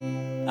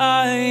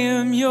I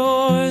am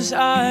yours,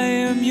 I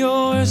am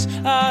yours,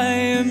 I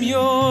am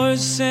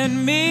yours,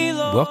 send me,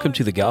 Lord. Welcome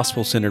to the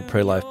Gospel-Centered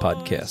Pro-Life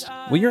Podcast.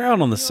 When you're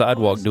out on the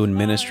sidewalk doing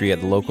ministry at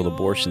the local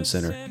abortion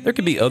center, there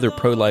could be other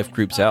pro-life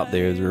groups out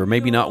there that are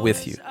maybe not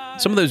with you.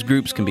 Some of those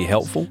groups can be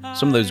helpful,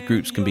 some of those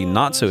groups can be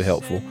not so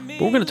helpful,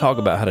 but we're going to talk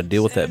about how to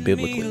deal with that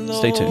biblically.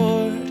 Stay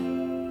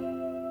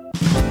tuned.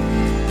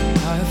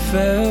 I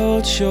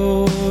felt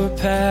your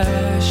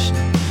passion,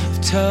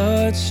 I've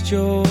touched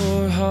your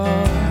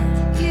heart.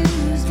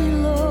 Use me,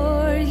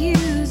 Lord,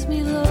 use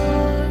me,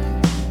 Lord.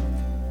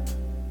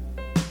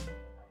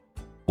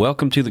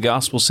 Welcome to the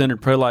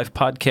Gospel-Centered Pro-Life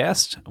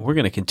Podcast. We're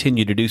going to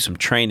continue to do some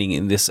training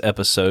in this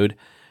episode,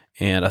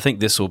 and I think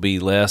this will be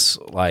less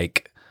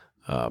like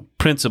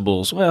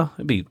principles. Well,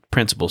 it'd be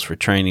principles for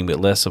training, but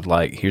less of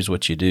like, here's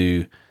what you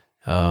do,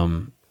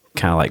 kind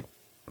of like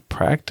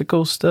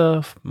practical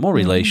stuff, more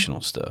relational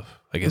stuff,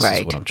 I guess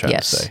is what I'm trying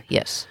to say.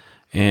 Yes.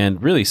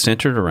 And really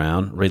centered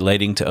around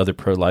relating to other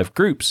pro-life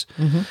groups.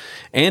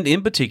 And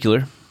in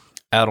particular,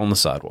 out on the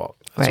sidewalk.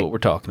 That's what we're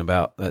talking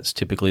about. That's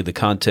typically the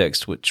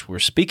context which we're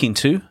speaking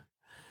to.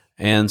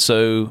 And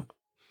so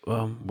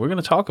we're going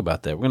to talk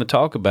about that. We're going to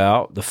talk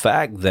about the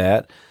fact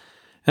that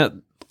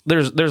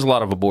there's a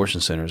lot of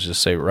abortion centers,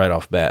 just say right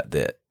off bat,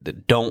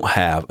 that don't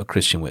have a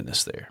Christian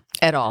witness there.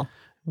 At all.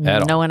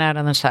 No one out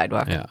on the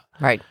sidewalk. Yeah.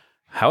 Right.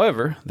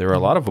 However, there are a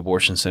lot of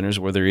abortion centers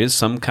where there is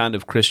some kind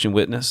of Christian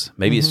witness.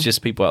 Maybe it's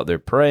just people out there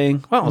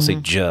praying. Well, I don't say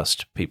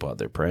just people out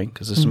there praying,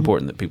 because it's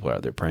important that people are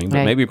out there praying.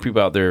 But maybe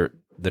people out there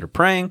that are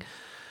praying.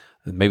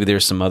 Maybe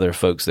there's some other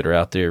folks that are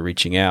out there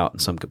reaching out in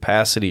some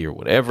capacity or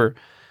whatever.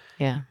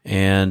 Yeah.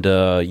 And,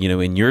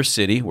 in your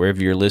city,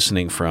 wherever you're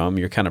listening from,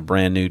 you're kind of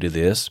brand new to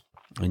this,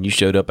 and you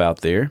showed up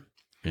out there,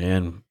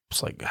 and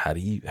it's like, how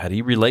do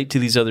you relate to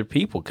these other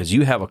people? Because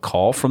you have a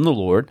call from the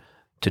Lord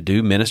to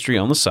do ministry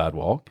on the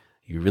sidewalk.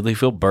 You really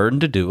feel burdened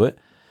to do it.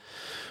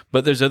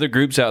 But there's other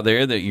groups out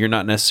there that you're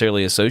not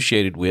necessarily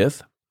associated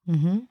with.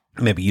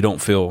 Maybe you don't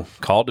feel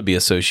called to be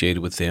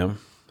associated with them.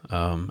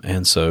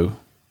 And so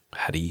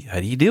how do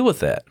you deal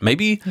with that?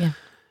 Maybe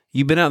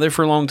you've been out there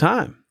for a long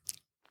time.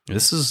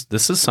 This is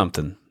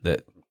something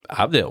that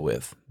I've dealt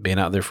with, being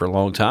out there for a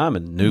long time,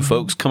 and new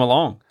folks come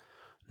along,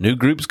 new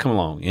groups come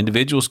along,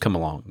 individuals come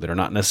along that are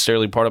not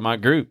necessarily part of my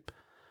group.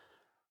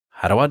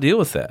 How do I deal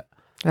with that?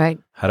 Right.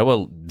 How do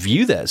I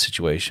view that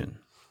situation?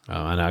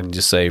 And I can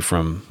just say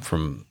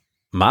from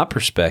my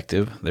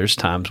perspective, there's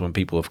times when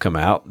people have come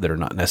out that are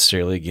not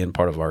necessarily, again,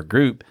 part of our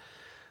group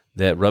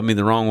that rub me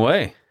the wrong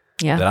way.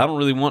 Yeah. That I don't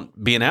really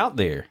want being out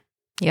there.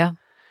 Yeah.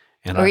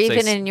 And Or I'd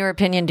even, say in your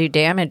opinion, do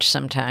damage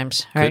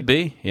sometimes. Right. Could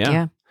be, yeah.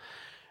 Yeah.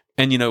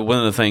 And, one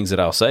of the things that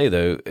I'll say,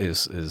 though,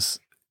 is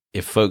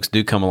if folks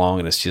do come along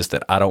and it's just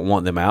that I don't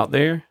want them out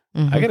there,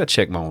 I got to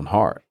check my own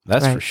heart.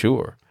 That's for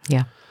sure.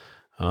 Yeah.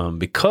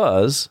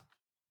 Because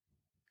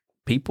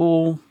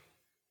people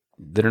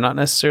that are not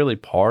necessarily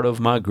part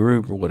of my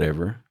group or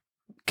whatever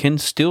can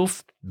still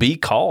be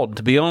called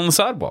to be on the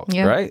sidewalk,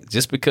 right?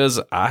 Just because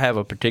I have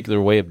a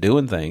particular way of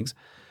doing things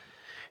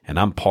and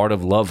I'm part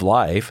of Love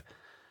Life,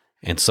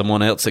 and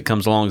someone else that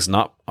comes along is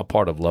not a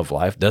part of Love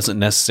Life, doesn't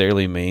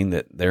necessarily mean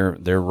that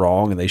they're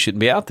wrong and they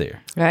shouldn't be out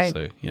there. Right.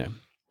 So,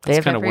 They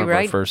have kind of every one of our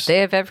right. first. They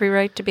have every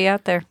right to be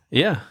out there.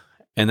 Yeah.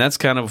 And that's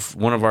kind of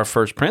one of our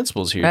first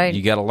principles here. Right.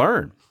 You got to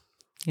learn.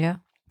 Yeah.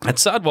 That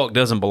sidewalk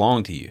doesn't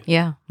belong to you.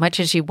 Yeah. Much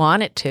as you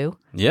want it to.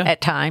 Yeah. At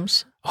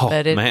times. Oh,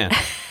 but man.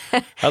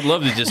 I'd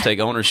love to just take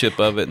ownership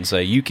of it and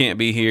say, you can't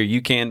be here,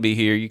 you can be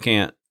here, you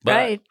can't. But,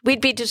 right.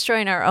 We'd be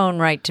destroying our own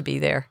right to be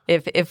there.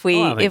 If we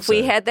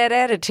so. had that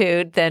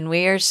attitude, then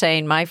we are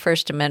saying my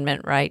First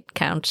Amendment right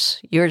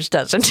counts, yours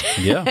doesn't.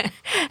 Yeah.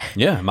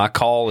 Yeah. My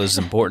call is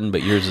important,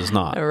 but yours is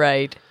not.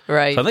 Right.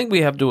 Right. So I think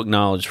we have to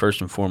acknowledge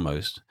first and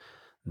foremost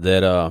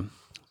that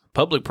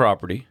public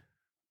property.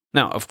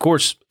 Now, of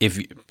course, if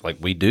you, like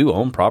we do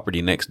own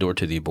property next door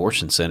to the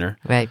abortion center,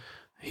 right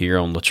here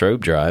on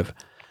Latrobe Drive,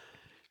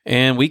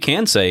 and we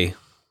can say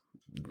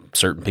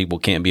certain people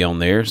can't be on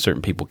there,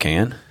 certain people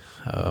can.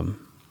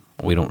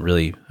 We don't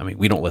really. I mean,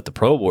 we don't let the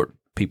pro-abort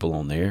people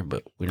on there,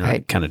 but we're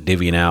not kind of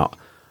divvying out,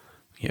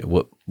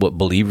 what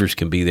believers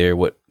can be there,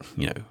 what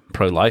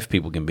pro-life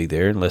people can be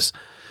there, unless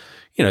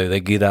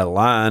they get out of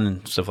line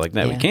and stuff like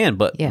that. Yeah. We can,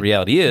 but Yeah. the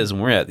reality is,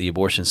 when we're at the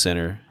abortion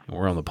center and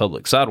we're on the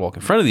public sidewalk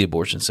in front of the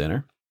abortion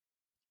center,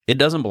 it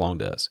doesn't belong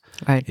to us.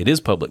 Right. It is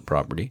public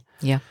property.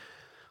 Yeah.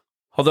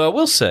 Although I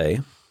will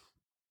say,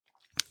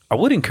 I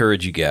would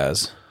encourage you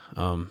guys,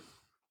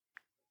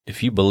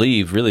 if you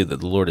believe really that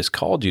the Lord has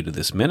called you to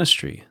this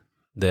ministry,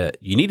 that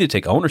you need to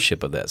take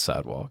ownership of that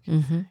sidewalk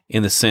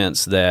in the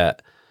sense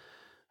that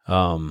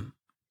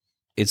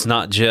it's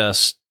not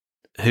just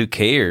who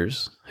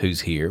cares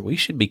who's here. We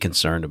should be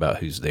concerned about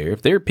who's there.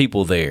 If there are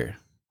people there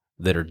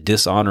that are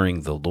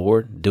dishonoring the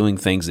Lord, doing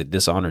things that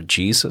dishonor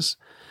Jesus,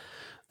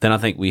 then I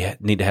think we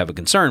need to have a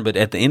concern. But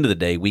at the end of the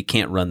day, we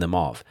can't run them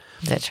off.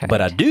 That's right. But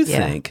I do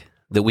think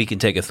that we can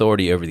take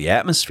authority over the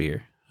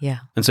atmosphere. Yeah.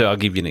 And so I'll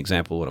give you an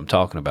example of what I'm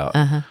talking about.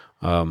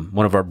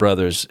 One of our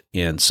brothers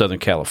in Southern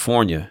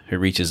California who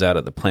reaches out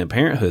at the Planned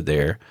Parenthood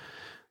there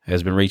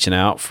has been reaching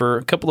out for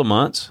a couple of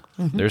months.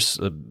 There's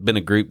been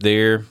a group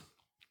there,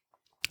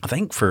 I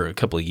think for a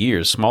couple of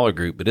years, smaller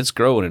group, but it's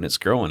growing,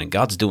 and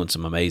God's doing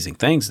some amazing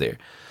things there.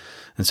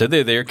 And so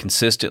they're there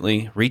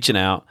consistently reaching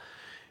out.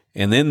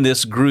 And then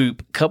this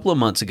group a couple of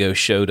months ago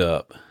showed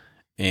up,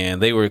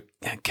 and they were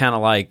kind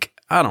of like,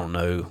 I don't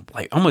know,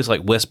 like almost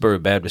like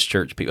Westboro Baptist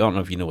Church people. I don't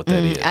know if you know what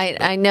that is.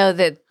 I know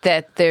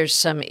that there's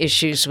some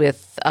issues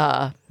with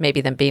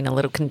maybe them being a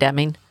little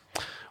condemning.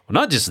 Well,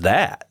 not just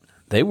that.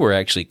 They were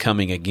actually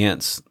coming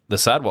against the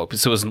sidewalk.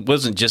 So it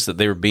wasn't just that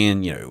they were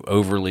being,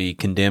 overly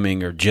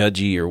condemning or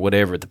judgy or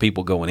whatever at the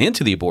people going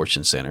into the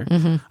abortion center. I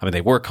mean, they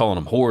were calling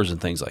them whores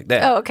and things like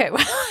that. Oh, okay.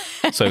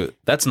 So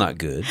that's not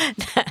good.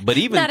 But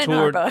even Not in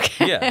our toward book.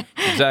 yeah,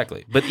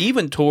 exactly. But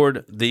even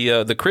toward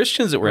the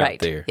Christians that were Right. out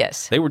there,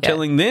 Yes. they were Yeah.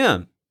 telling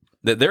them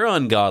that they're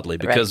ungodly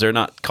because Right. they're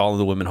not calling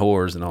the women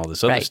whores and all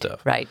this other Right,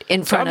 stuff. right.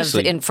 In front of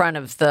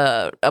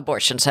the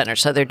abortion center,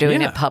 so they're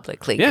doing it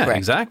publicly. Yeah, correct.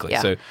 exactly.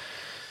 Yeah. So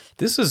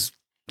this is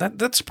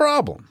that's a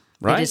problem,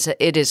 right?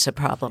 It is a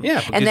problem. Yeah,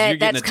 because and you're getting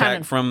that's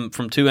attacked from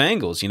two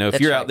angles. If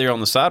That's you're right. out there on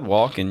the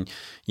sidewalk and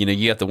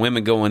you got the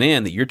women going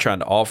in that you're trying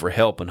to offer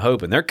help and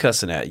hope, and they're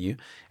cussing at you,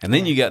 and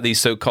then you got these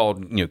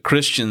so-called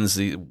Christians,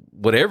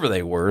 whatever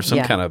they were, some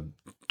Yeah. kind of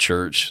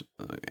church,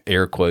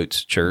 air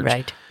quotes church,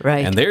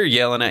 Right. and they're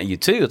yelling at you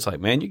too. It's like,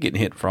 man, you're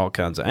getting hit from all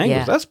kinds of angles.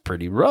 Yeah. That's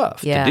pretty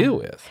rough to deal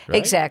with. Right?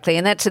 Exactly,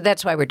 and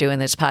that's why we're doing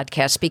this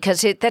podcast,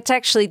 because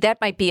that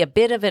might be a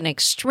bit of an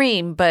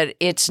extreme, but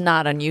it's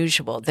not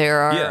unusual.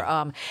 There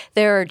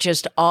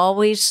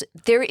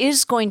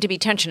is going to be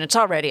tension. It's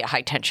already a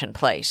high tension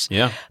place.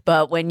 Yeah.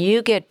 But when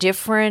you get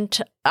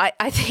different,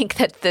 I think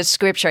that the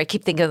scripture, I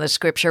keep thinking of the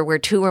scripture where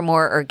two or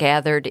more are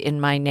gathered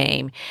in my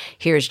name.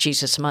 There's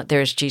Jesus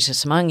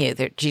among you.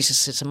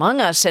 Jesus is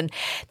among us. And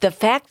the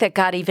fact that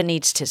God even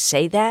needs to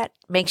say that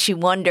makes you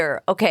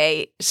wonder,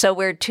 okay, so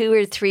where two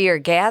or three are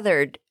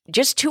gathered,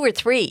 just two or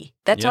three,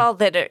 that's all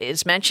that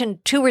is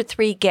mentioned, two or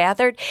three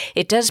gathered.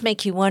 It does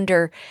make you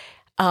wonder,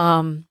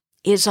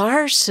 is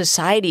our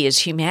society, is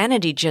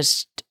humanity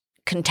just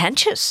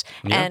contentious?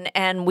 Yeah.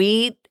 And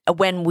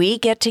when we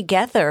get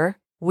together,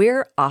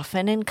 we're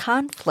often in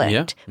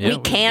conflict. Yeah. We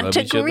can't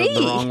rub each other agree. the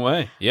wrong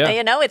way. Yeah.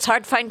 It's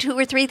hard to find two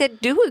or three that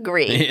do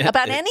agree Yeah,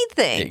 about it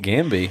anything.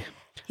 can be.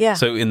 Yeah.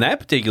 So in that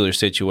particular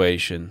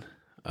situation,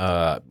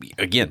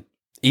 again,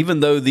 even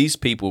though these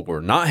people were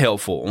not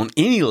helpful on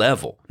any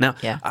level, now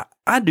Yeah.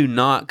 I do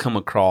not come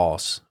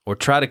across or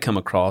try to come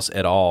across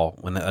at all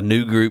when a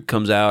new group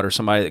comes out or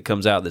somebody that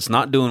comes out that's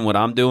not doing what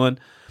I'm doing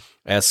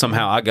as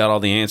somehow I got all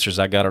the answers,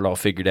 I got it all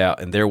figured out,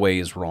 and their way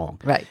is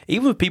wrong. Right.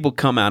 Even if people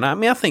come out,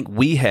 I think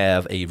we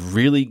have a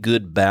really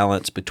good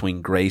balance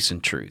between grace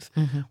and truth.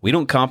 We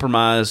don't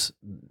compromise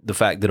the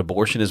fact that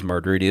abortion is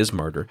murder. It is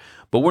murder.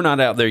 But we're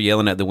not out there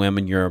yelling at the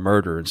women, you're a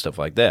murderer and stuff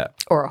like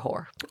that. Or a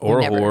whore. Or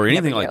We a never- whore,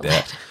 anything never like know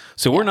that.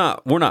 So we're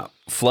not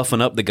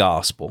fluffing up the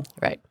gospel.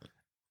 Right.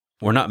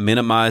 We're not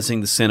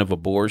minimizing the sin of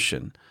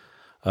abortion.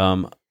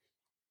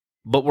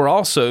 But we're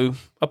also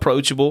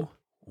approachable.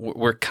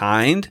 We're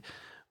kind.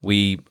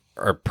 We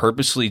are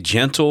purposely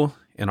gentle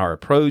in our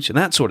approach and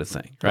that sort of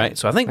thing, right?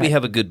 So I think we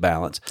have a good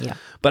balance. Yeah.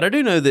 But I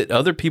do know that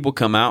other people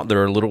come out that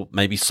are a little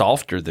maybe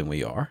softer than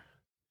we are.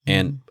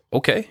 And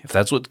okay, if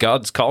that's what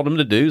God's called them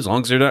to do, as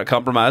long as they're not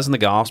compromising the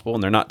gospel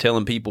and they're not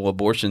telling people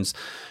abortion's,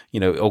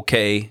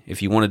 okay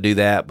if you want to do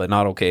that, but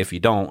not okay if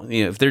you don't.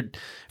 If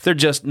they're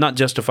just not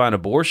justifying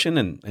abortion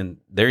and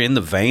they're in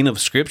the vein of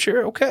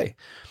Scripture, okay.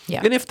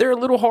 Yeah. And if they're a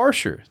little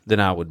harsher than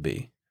I would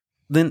be,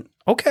 then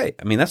okay.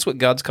 I mean, that's what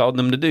God's called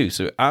them to do.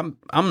 So I'm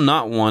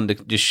not one to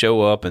just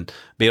show up and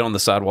be on the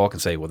sidewalk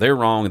and say, well, they're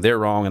wrong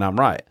and I'm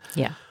right.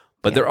 Yeah.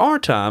 But there are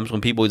times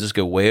when people just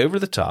go way over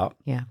the top.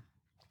 Yeah.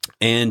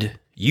 And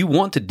you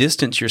want to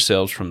distance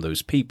yourselves from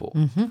those people.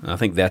 And I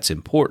think that's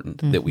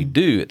important that we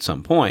do at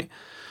some point.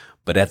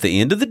 But at the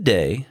end of the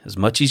day, as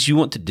much as you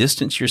want to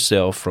distance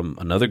yourself from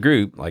another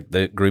group, like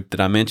the group that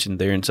I mentioned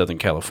there in Southern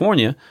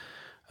California,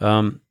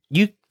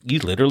 you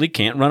literally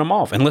can't run them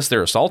off. Unless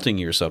they're assaulting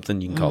you or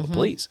something, you can call the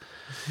police.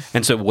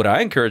 And so what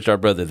I encouraged our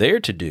brother there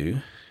to do,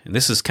 and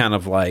this is kind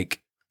of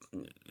like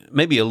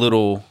maybe a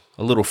little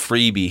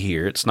freebie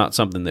here. It's not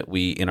something that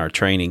we in our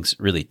trainings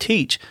really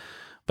teach,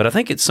 but I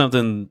think it's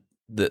something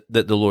that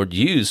the Lord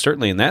used,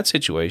 certainly in that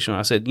situation.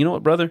 I said, you know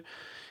what, brother?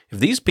 If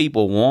these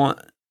people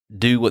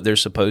do what they're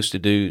supposed to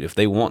do, if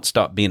they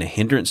stop being a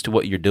hindrance to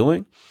what you're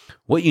doing,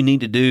 what you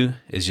need to do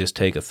is just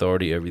take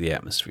authority over the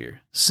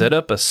atmosphere. Set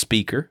up a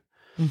speaker,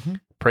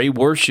 play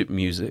worship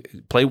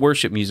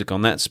music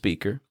on that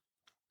speaker,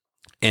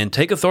 and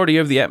take authority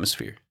over the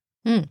atmosphere.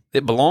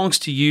 It belongs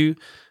to you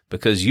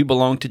because you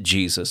belong to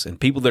Jesus, and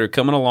people that are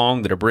coming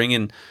along that are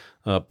bringing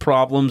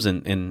problems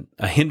and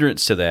a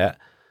hindrance to that,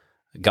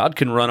 God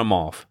can run them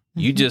off.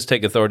 You just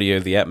take authority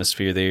over the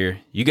atmosphere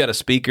there. You got a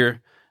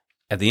speaker.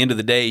 At the end of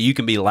the day, you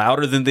can be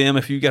louder than them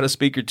if you got a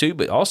speaker too,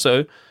 but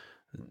also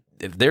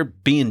if they're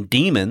being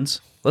demons,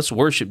 let's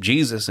worship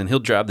Jesus and he'll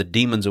drive the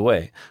demons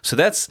away. So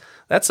that's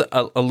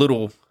a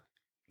little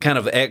kind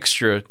of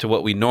extra to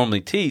what we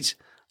normally teach.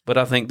 But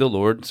I think the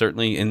Lord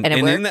certainly, and it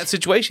in worked? that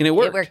situation, it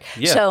worked. It worked.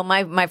 Yeah. So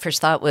my first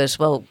thought was,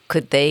 well,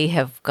 could they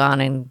have gone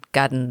and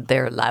gotten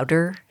their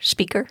louder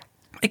speaker?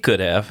 They could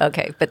have.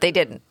 Okay, but they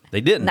didn't.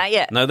 They didn't. Not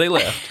yet. No, they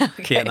left.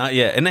 Okay. Yeah, not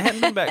yet. And they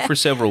hadn't been back for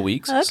several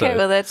weeks. Okay, so,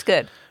 well, that's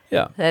good.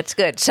 yeah. That's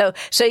good. So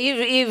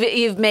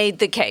you've made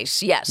the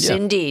case. Yes, Yeah.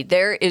 indeed,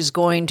 there is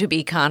going to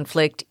be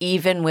conflict,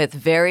 even with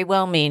very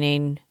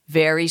well-meaning,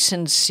 very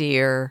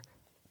sincere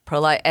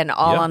pro-life, and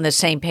all Yeah. on the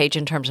same page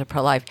in terms of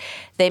pro-life.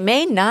 They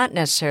may not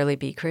necessarily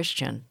be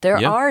Christian. There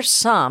Yeah. are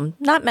some,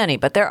 not many,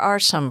 but there are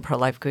some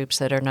pro-life groups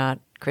that are not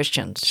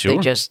Christians.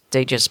 Sure.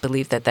 They just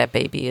believe that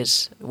baby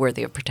is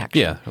worthy of protection.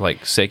 Yeah,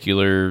 like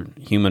secular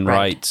human Right,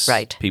 rights.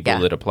 right. People Yeah,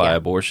 that apply yeah.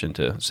 abortion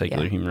to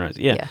secular Yeah. human rights.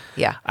 Yeah.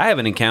 Yeah. I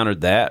haven't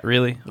encountered that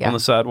really Yeah. on the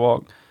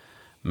sidewalk.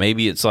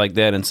 Maybe it's like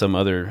that in some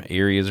other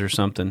areas or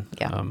something.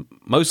 Yeah.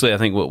 Mostly, I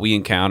think what we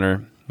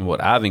encounter and what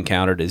I've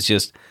encountered is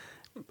just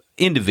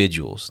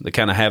individuals that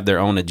kind of have their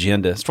own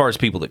agenda as far as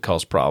people that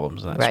cause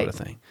problems and that Right. sort of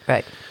thing.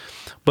 Right.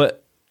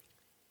 But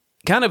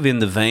kind of in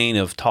the vein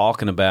of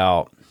talking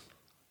about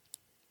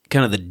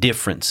kind of the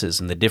differences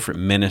and the different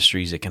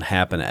ministries that can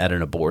happen at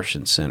an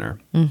abortion center.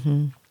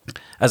 Mm-hmm.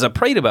 As I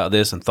prayed about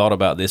this and thought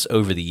about this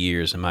over the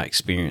years in my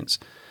experience,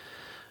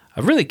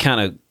 I've really kind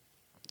of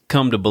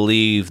come to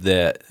believe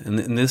that,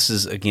 and this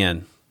is,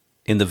 again,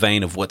 in the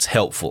vein of what's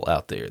helpful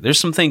out there. There's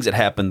some things that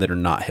happen that are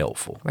not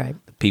helpful. Right.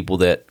 People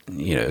that,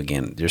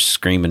 again, they're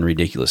screaming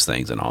ridiculous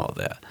things and all of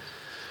that.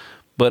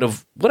 But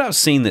of what I've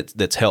seen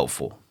that's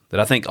helpful, that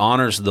I think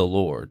honors the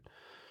Lord,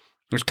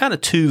 there's kind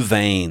of two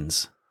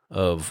veins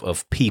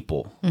of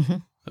people,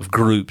 of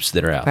groups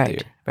that are out Right,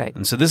 there. right.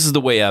 And so this is the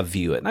way I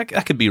view it. And I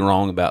could be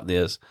wrong about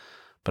this,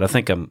 but I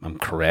think I'm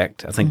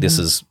correct. I think this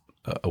is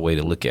a way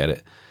to look at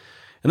it.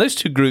 And those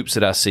two groups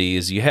that I see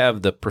is you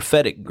have the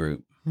prophetic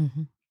group,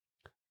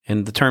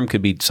 and the term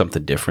could be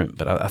something different,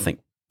 but I think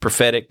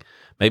prophetic,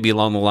 maybe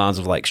along the lines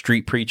of like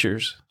street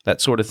preachers,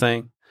 that sort of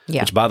thing.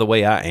 Yeah. Which, by the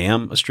way, I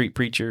am a street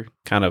preacher,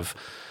 kind of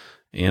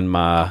in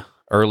my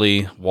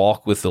early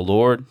walk with the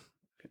Lord.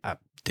 I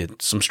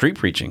did some street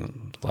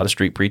preaching, a lot of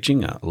street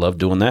preaching. I love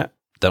doing that.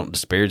 Don't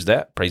disparage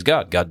that. Praise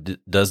God. God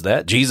does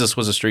that. Jesus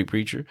was a street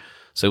preacher.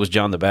 So was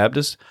John the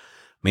Baptist.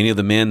 Many of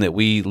the men that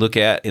we look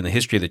at in the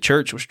history of the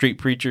church were street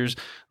preachers,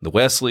 the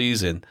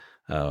Wesleys and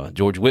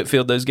George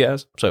Whitefield, those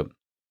guys. So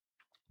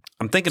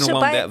I'm thinking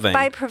along that vein.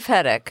 By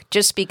prophetic,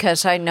 just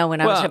because I know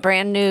when I was Well- a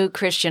brand new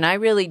Christian, I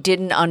really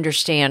didn't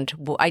understand.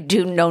 I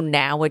do know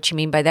now what you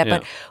mean by that, Yeah.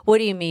 but what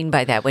do you mean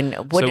by that?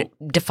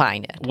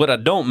 Define it. What I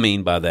don't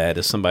mean by that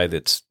is somebody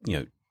that's,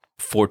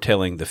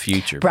 foretelling the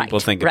future. Right,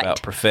 People think right.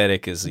 about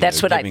prophetic as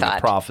That's what I giving a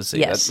thought. prophecy.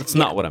 Yes, That's yeah.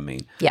 not what I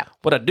mean. Yeah.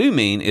 What I do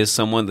mean is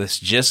someone that's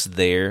just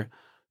there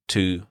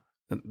to,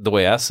 the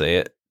way I say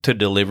it, to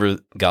deliver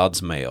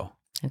God's mail.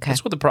 Okay.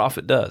 That's what the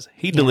prophet does.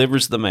 He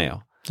delivers the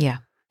mail. Yeah.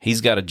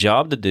 He's got a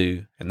job to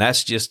do, and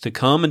that's just to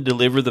come and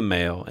deliver the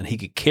mail, and he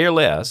could care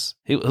less.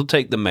 He'll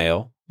take the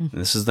mail, and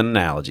this is an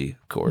analogy,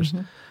 of course,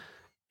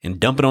 and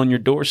dump it on your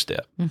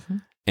doorstep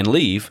and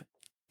leave.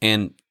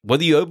 And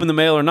whether you open the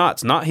mail or not,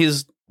 it's not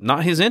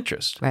his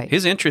interest. Right.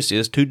 His interest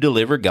is to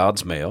deliver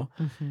God's mail,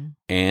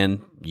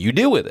 and you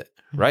deal with it,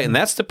 right? And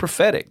that's the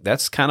prophetic.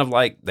 That's kind of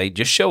like they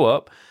just show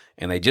up,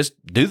 and they just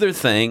do their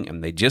thing,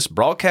 and they just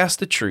broadcast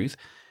the truth.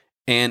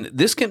 And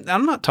this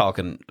I'm not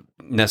talking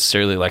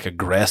necessarily like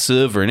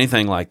aggressive or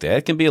anything like that.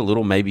 It can be a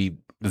little maybe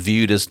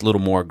viewed as a little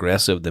more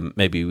aggressive than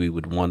maybe we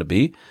would want to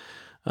be.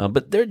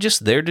 But they're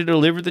just there to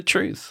deliver the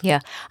truth.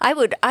 Yeah. I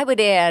would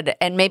add,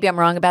 and maybe I'm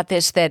wrong about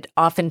this, that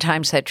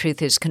oftentimes that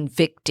truth is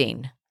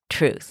convicting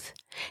truth.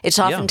 It's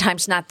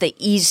oftentimes not the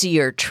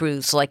easier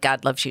truths like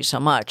God loves you so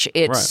much.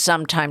 It's Right.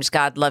 sometimes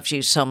God loves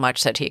you so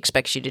much that he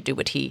expects you to do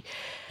what he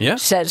Yeah.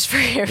 says for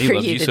He you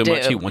loves you to so do.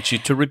 much, he wants you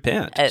to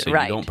repent so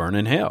right. you don't burn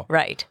in hell.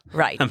 Right,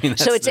 right. I mean,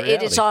 so that's the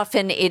it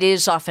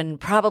is often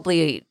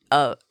probably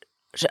a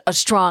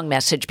strong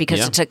message because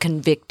Yeah. it's a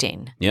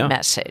convicting Yeah.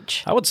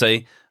 message. I would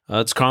say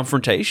it's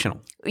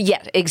confrontational.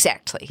 Yeah,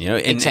 exactly. And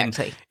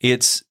exactly.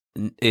 it's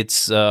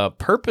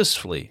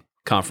purposefully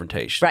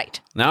confrontational.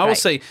 Right. Now, I will Right.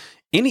 say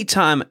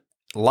anytime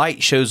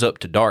light shows up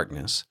to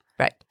darkness,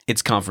 Right.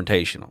 it's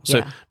confrontational. So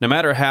Yeah. no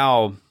matter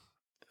how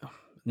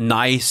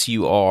nice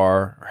you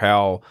are,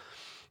 how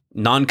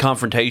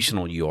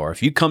non-confrontational you are,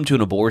 if you come to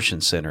an abortion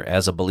center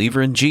as a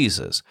believer in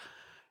Jesus,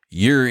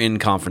 you're in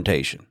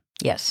confrontation.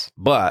 Yes.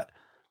 But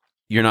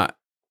you're not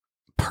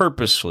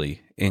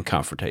purposefully in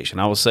confrontation.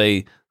 I will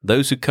say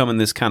those who come in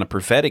this kind of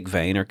prophetic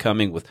vein are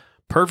coming with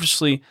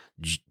purposely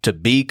to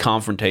be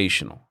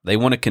confrontational. They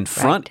want to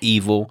confront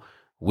evil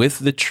with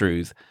the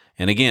truth.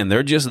 And again,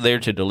 they're just there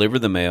to deliver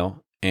the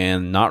mail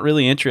and not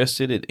really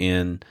interested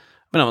in,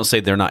 I don't want to say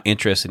they're not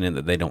interested in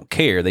that they don't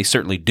care. They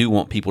certainly do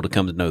want people to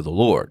come to know the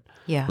Lord.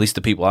 Yeah. At least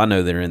the people I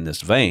know that are in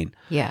this vein.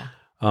 Yeah.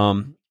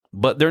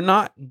 But they're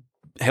not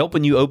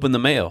helping you open the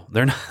mail.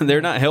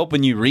 They're not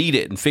helping you read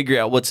it and figure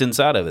out what's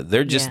inside of it.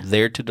 They're just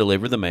there to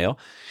deliver the mail.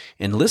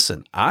 And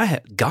listen,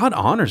 God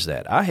honors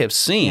that. I have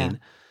seen,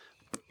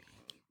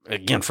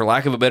 again, for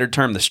lack of a better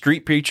term, the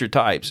street preacher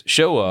types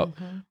show up,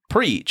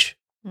 preach,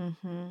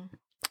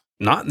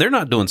 they're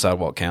not doing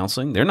sidewalk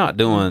counseling. They're not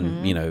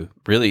doing,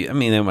 really, I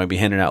mean, they might be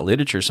handing out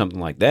literature or something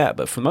like that,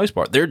 but for the most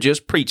part, they're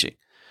just preaching.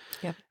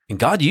 Yep. And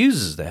God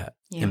uses that.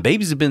 Yeah. And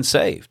babies have been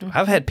saved.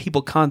 I've had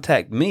people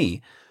contact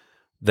me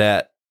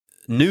that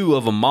knew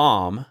of a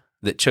mom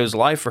that chose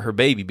life for her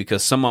baby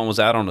because someone was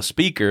out on a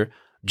speaker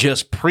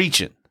just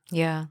preaching.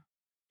 Yeah.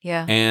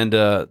 Yeah. And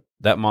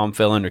that mom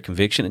fell under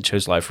conviction and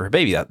chose life for her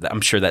baby. I'm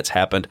sure that's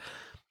happened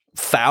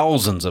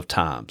thousands of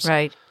times.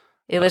 Right.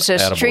 It was a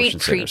at street abortion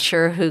centers.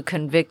 preacher who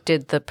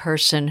convicted the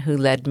person who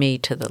led me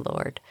to the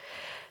Lord.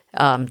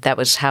 That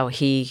was how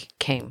he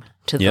came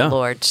to the Yeah.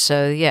 Lord.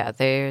 So yeah,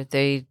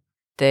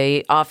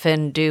 they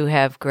often do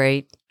have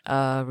great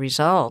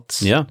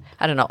results. Yeah.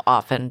 I don't know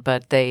often,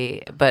 but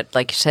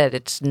like you said,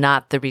 it's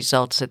not the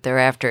results that they're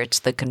after. It's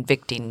the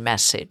convicting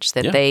message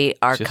that Yeah. they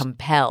are Just-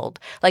 compelled.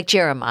 Like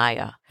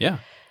Jeremiah. Yeah.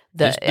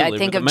 Just I deliver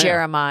think the of mail.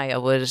 Jeremiah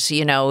was,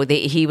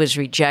 he was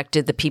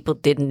rejected. The people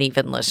didn't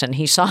even listen.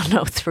 He saw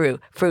no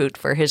fruit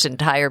for his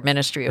entire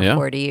ministry of Yeah.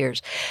 40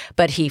 years.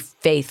 But he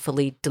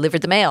faithfully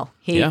delivered the mail.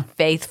 He Yeah.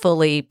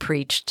 faithfully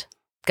preached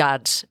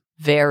God's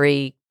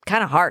very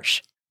kind of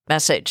harsh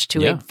message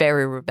to Yeah. a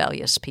very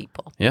rebellious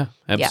people. Yeah,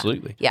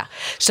 absolutely. Yeah.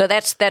 So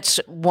that's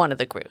one of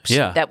the groups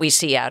Yeah. that we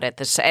see out at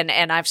this. And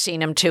I've seen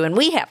them too. And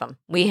we have them.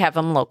 We have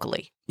them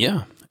locally.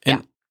 Yeah.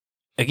 And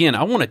again,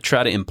 I want to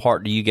try to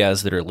impart to you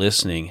guys that are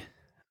listening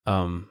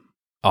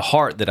a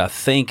heart that I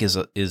think is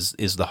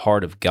the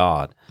heart of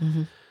God,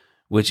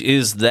 which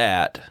is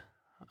that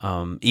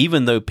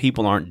even though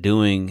people aren't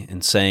doing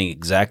and saying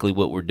exactly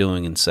what we're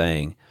doing and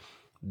saying,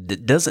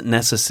 that doesn't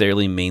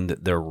necessarily mean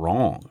that they're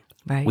wrong.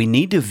 Right. We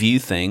need to view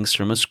things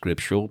from a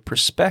scriptural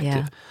perspective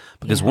Yeah.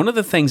 because one of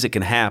the things that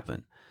can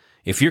happen,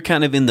 if you're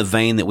kind of in the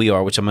vein that we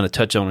are, which I'm going to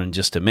touch on in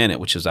just a minute,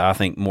 which is, I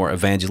think, more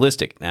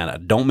evangelistic. And I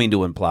don't mean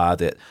to imply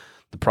that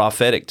the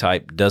prophetic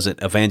type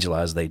doesn't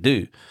evangelize, they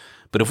do.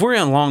 But if we're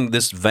along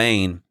this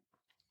vein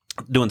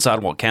doing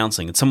sidewalk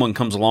counseling and someone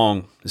comes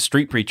along, the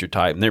street preacher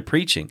type, and they're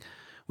preaching,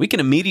 we can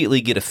immediately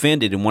get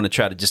offended and want to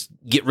try to just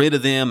get rid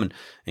of them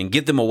and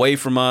get them away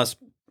from us.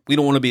 We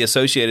don't want to be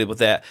associated with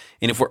that.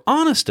 And if we're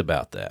honest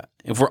about that,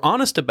 if we're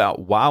honest about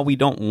why we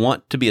don't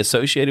want to be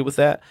associated with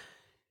that,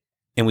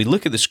 and we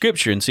look at the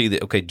scripture and see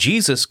that, okay,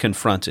 Jesus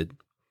confronted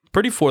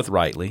pretty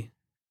forthrightly,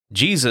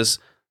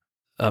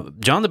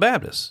 John the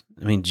Baptist.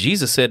 I mean,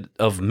 Jesus said,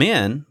 of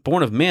men,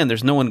 born of men,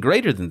 there's no one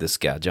greater than this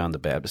guy, John the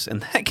Baptist.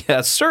 And that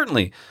guy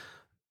certainly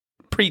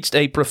preached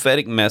a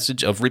prophetic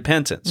message of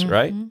repentance,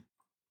 right?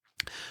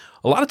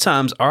 A lot of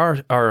times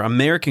our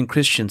American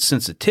Christian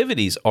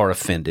sensitivities are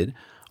offended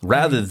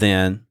rather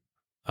than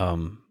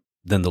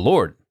the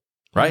Lord,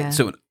 right? Yeah.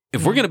 So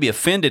if we're going to be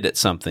offended at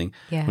something,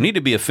 Yeah. we need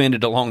to be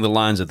offended along the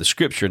lines of the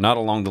scripture, not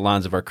along the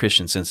lines of our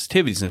Christian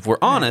sensitivities. And if we're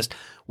honest,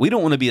 we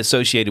don't want to be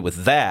associated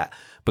with that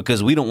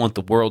because we don't want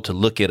the world to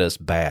look at us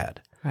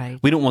bad. Right.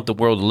 We don't want the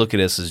world to look at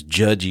us as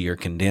judgy or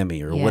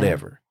condemning or Yeah.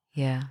 whatever.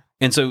 Yeah.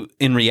 And so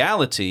in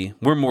reality,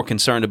 we're more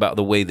concerned about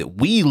the way that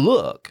we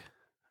look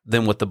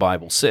than what the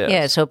Bible says.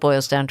 Yeah. So it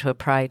boils down to a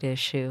pride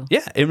issue.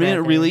 Yeah, it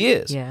really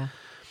is. Yeah.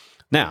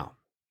 Now,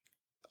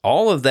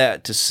 all of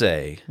that to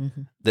say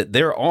that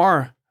there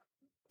are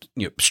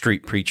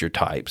street preacher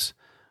types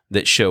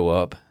that show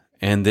up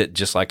and that,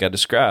 just like I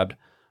described,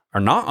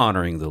 are not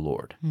honoring the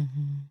Lord.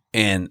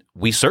 And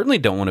we certainly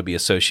don't want to be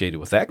associated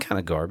with that kind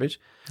of garbage.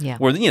 Yeah.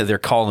 Where they're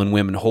calling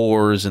women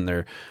whores and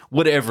they're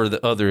whatever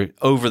the other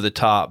over the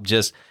top.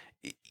 Just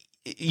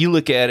you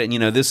look at it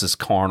and this is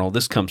carnal.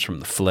 This comes from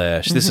the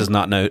flesh. This is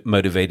not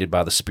motivated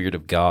by the Spirit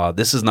of God.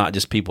 This is not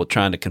just people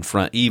trying to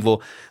confront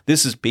evil.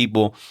 This is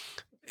people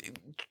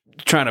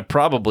trying to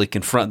probably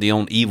confront the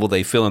own evil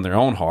they feel in their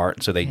own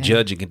heart, so they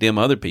judge and condemn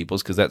other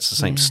people's because that's the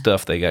same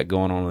stuff they got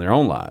going on in their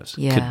own lives.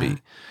 Yeah. Could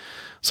be.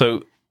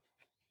 So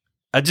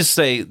I just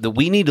say that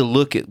we need to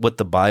look at what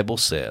the Bible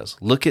says.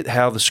 Look at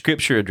how the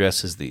Scripture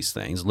addresses these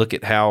things. Look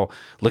at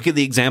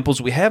the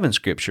examples we have in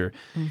Scripture,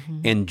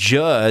 and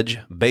judge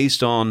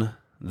based on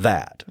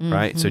that.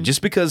 Right. So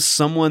just because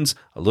someone's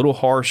a little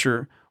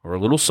harsher or a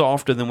little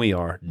softer than we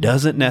are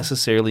doesn't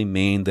necessarily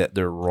mean that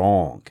they're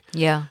wrong.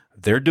 Yeah.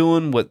 They're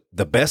doing what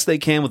the best they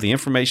can with the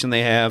information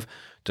they have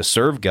to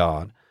serve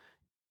God.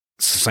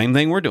 It's the same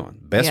thing we're doing.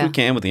 Best we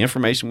can with the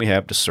information we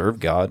have to serve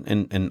God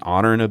and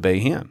honor and obey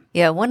Him.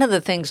 Yeah. One of the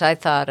things I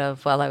thought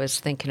of while I was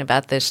thinking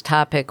about this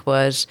topic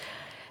was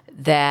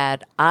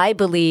that I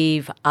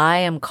believe I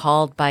am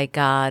called by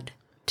God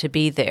to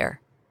be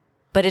there.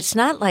 But it's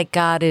not like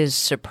God is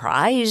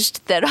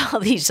surprised that all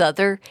these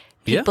other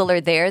people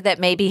are there that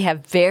maybe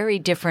have very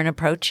different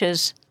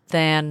approaches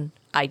than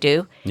I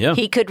do. Yeah.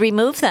 He could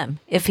remove them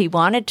if he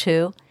wanted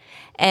to.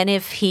 And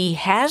if he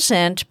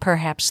hasn't,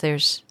 perhaps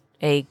there's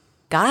a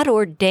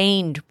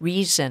God-ordained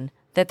reason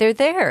that they're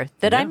there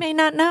that I may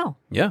not know.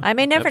 Yeah. I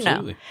may never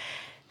absolutely. know.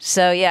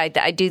 So, yeah,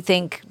 I do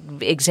think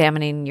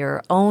examining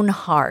your own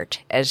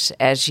heart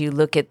as you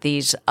look at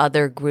these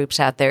other groups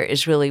out there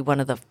is really one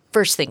of the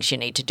first things you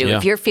need to do. Yeah.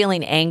 If you're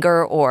feeling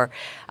anger or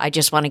I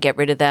just want to get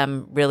rid of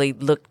them, really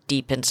look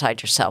deep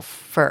inside yourself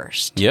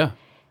first. Yeah.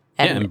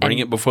 And- And bring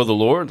and- it before the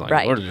Lord. Like,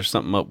 Right. Lord, is there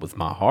something up with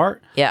my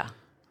heart? Yeah.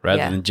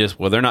 rather than just,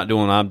 well, they're not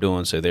doing what I'm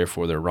doing, so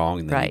therefore they're wrong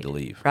and they need Right. to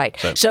leave. Right.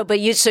 So,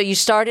 So you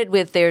started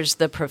with there's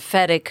the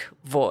prophetic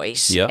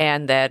voice, Yeah.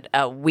 and that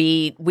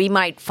we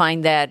might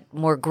find that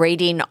more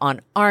grating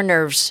on our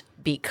nerves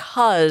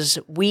because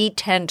we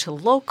tend to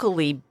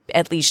locally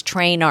at least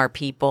train our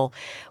people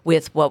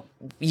with what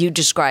you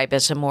describe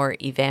as a more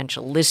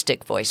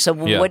evangelistic voice. So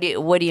Yeah. what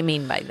do you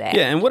mean by that?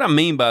 yeah, and what I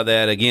mean by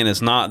that, again,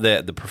 is not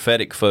that the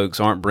prophetic folks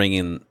aren't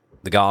bringing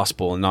the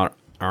gospel and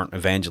aren't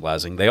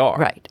evangelizing. They are.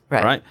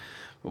 Right.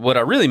 What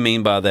I really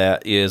mean by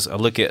that is I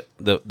look at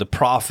the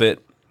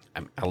prophet,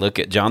 I look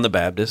at John the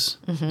Baptist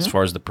as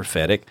far as the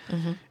prophetic,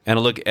 and I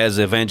look as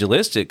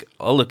evangelistic,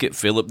 I look at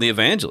Philip the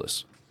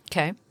evangelist.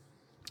 Okay.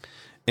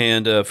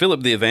 And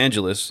Philip the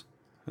evangelist,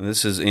 and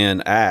this is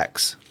in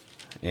Acts,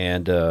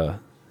 and I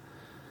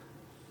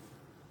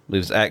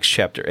believe it's Acts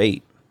chapter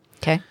 8.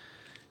 Okay.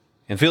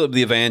 And Philip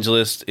the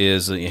evangelist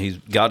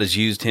God has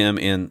used him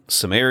in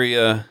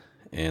Samaria,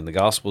 and the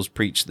gospel's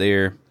preached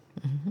there.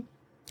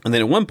 And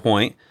then at one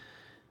point,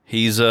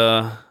 it's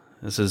around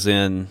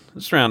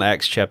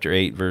Acts chapter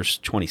 8, verse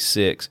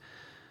 26.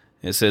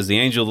 It says, "The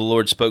angel of the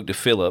Lord spoke to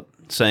Philip,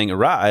 saying,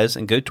 Arise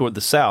and go toward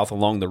the south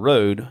along the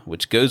road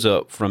which goes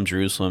up from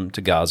Jerusalem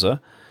to Gaza.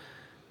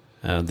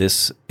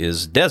 This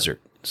is desert."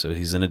 So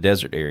he's in a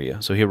desert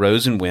area. "So he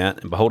arose and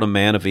went, and behold, a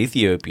man of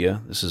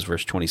Ethiopia," this is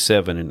verse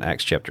 27 in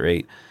Acts chapter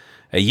 8,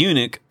 "a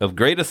eunuch of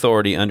great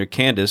authority under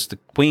Candace, the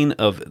queen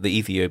of the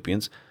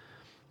Ethiopians,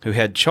 who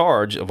had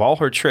charge of all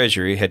her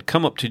treasury, had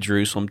come up to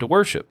Jerusalem to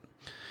worship."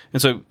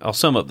 And so I'll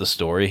sum up the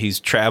story. He's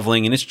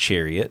traveling in his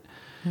chariot,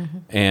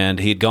 and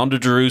he had gone to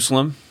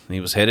Jerusalem. And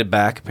he was headed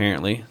back,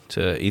 apparently,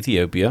 to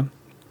Ethiopia,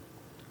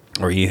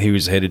 or he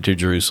was headed to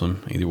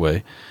Jerusalem, either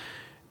way.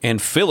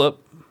 And Philip,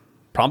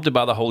 prompted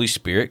by the Holy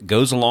Spirit,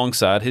 goes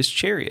alongside his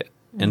chariot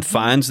and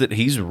finds that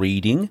he's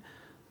reading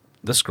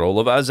the scroll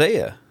of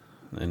Isaiah.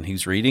 And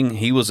he's reading,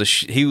 he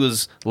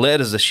was led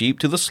as a sheep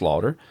to the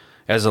slaughter,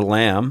 as a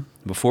lamb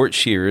before its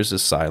shearers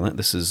is silent.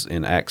 This is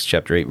in Acts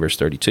chapter 8, verse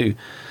 32.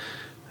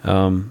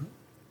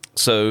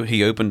 So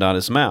he opened not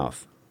his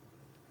mouth.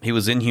 He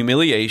was in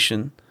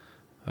humiliation.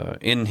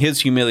 In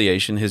his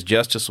humiliation, his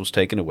justice was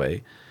taken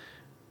away.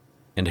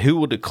 And who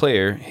will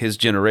declare his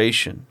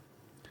generation?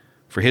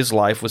 For his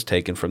life was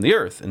taken from the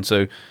earth. And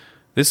so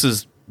this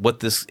is what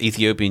this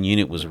Ethiopian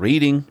eunuch was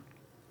reading.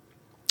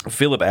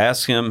 Philip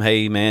asks him,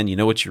 "Hey, man, you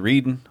know what you're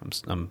reading?"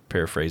 I'm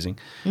paraphrasing.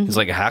 He's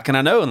like, "How can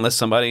I know unless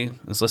somebody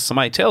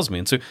tells me?"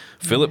 And so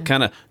Philip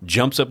kind of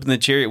jumps up in the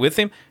chariot with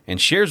him and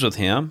shares with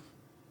him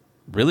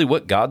really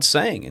what God's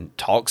saying, and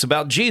talks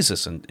about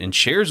Jesus, and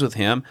shares with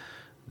him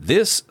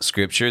this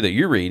scripture that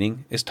you're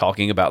reading is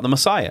talking about the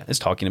Messiah. It's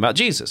talking about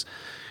Jesus.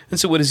 And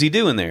so what is he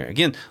doing there?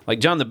 Again, like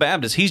John the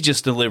Baptist, he's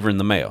just delivering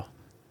the mail.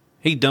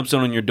 He dumps it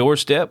on your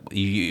doorstep.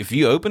 If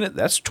you open it,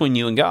 that's between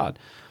you and God.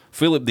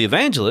 Philip the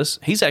evangelist,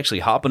 he's actually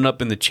hopping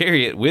up in the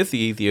chariot with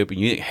the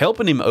Ethiopian eunuch,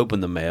 helping him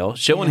open the mail,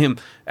 showing him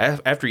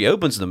after he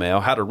opens the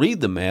mail how to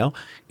read the mail,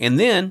 and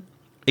then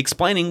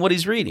explaining what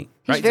he's reading.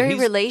 He's right? very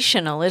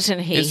relational, isn't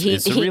he?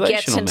 It's a He relational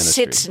gets and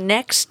ministry. sits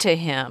next to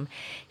him.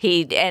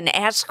 And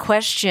asks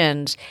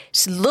questions,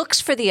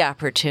 looks for the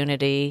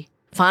opportunity,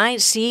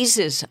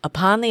 seizes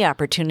upon the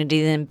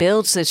opportunity, then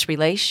builds this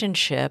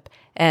relationship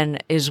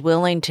and is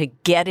willing to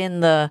get in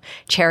the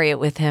chariot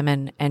with him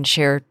and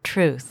share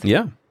truth.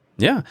 Yeah.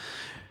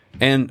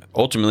 And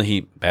ultimately,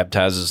 he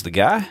baptizes the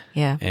guy.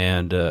 Yeah.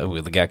 And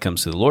the guy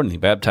comes to the Lord, and he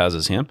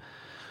baptizes him.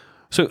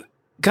 So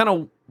kind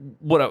of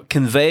what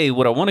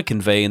I want to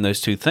convey in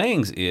those two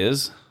things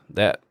is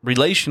that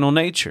relational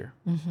nature.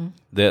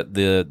 That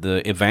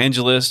the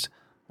evangelist,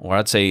 or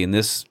I'd say in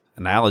this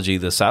analogy,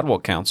 the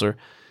sidewalk counselor,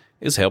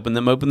 is helping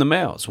them open the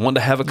mail. It's wanting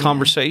to have a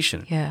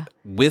conversation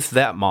with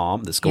that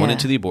mom that's going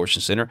into the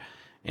abortion center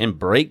and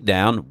break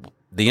down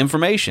the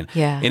information.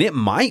 Yeah. And it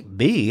might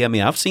be,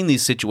 I've seen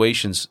these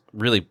situations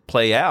really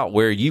play out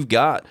where you've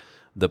got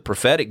the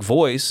prophetic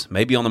voice,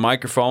 maybe on the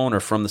microphone or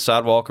from the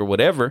sidewalk or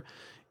whatever,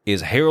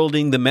 is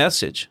heralding the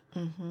message.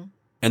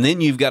 And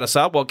then you've got a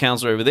sidewalk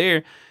counselor over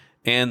there,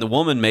 and the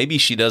woman, maybe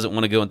she doesn't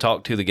want to go and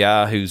talk to the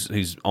guy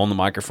who's on the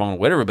microphone or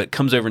whatever, but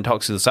comes over and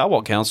talks to the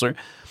sidewalk counselor.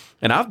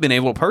 And I've been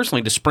able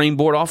personally to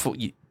springboard off of,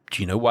 do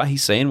you know why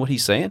he's saying what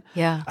he's saying?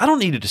 Yeah. I don't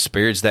need to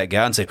disparage that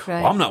guy and say,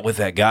 Right. well, I'm not with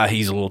that guy.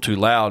 He's a little too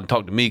loud and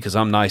talk to me because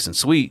I'm nice and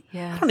sweet.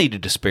 Yeah. I don't need to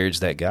disparage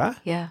that guy.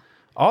 Yeah.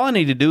 All I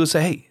need to do is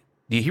say, hey,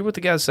 do you hear what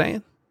the guy's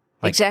saying?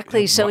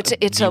 Exactly. So it's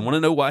do you want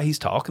to know why he's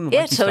talking?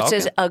 Yeah, Like he's so talking?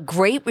 it's a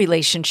great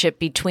relationship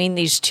between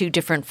these two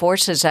different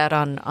forces out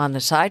on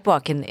the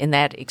sidewalk in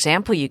that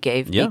example you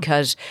gave, Yeah.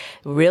 because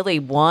really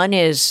one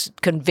is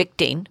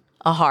convicting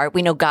a heart.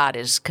 We know God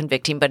is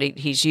convicting, but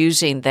he's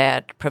using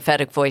that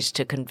prophetic voice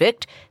to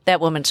convict that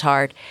woman's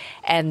heart.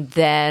 And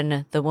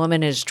then the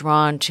woman is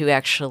drawn to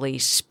actually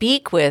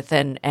speak with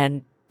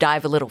and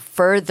dive a little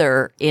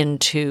further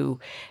into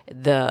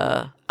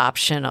the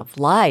option of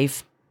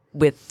life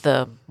with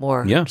the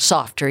more Yeah.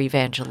 softer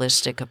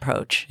evangelistic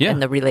approach Yeah.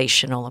 and the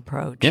relational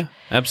approach. Yeah,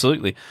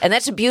 absolutely. And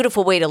that's a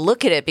beautiful way to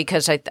look at it,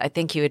 because I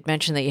think you had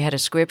mentioned that you had a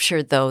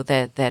scripture, though,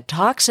 that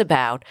talks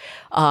about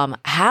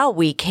how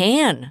we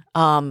can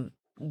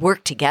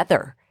work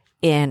together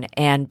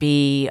and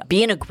be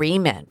in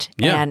agreement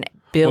Yeah. and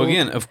build. Well,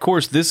 again, of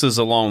course, this is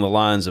along the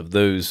lines of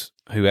those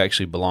who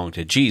actually belong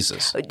to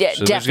Jesus. So there's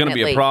going to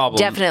be definitely, a problem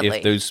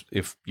definitely.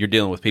 if you're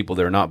dealing with people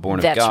that are not born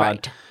of That's God.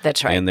 right.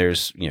 That's right. And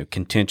there's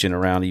contention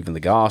around even the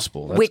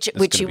gospel. Which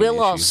that's you gonna be an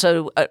will issue.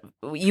 also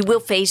you will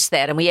face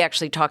that, and we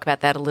actually talk about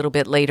that a little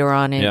bit later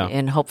on in, Yeah.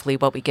 in hopefully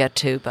what we get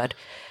to. But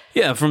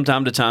Yeah, from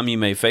time to time you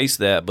may face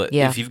that, but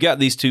Yeah. if you've got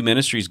these two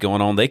ministries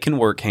going on, they can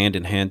work hand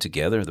in hand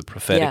together, the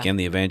prophetic Yeah. and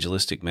the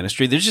evangelistic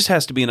ministry. There just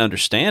has to be an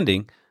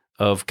understanding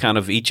of kind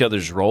of each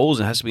other's roles,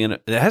 and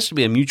there has to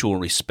be a mutual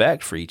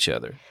respect for each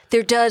other.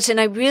 there does, and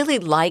I really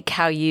like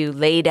how you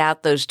laid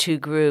out those two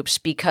groups,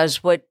 because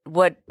what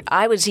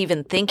I was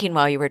even thinking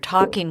while you were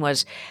talking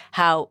was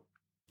how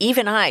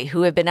even I,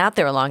 who have been out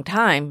there a long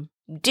time,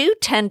 do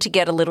tend to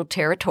get a little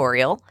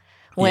territorial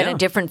when Yeah. a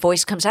different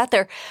voice comes out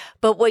there.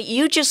 But what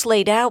you just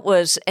laid out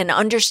was an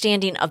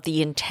understanding of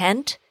the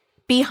intent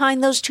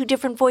behind those two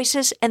different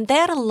voices, and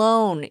that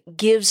alone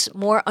gives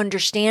more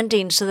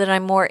understanding, so that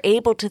I'm more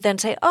able to then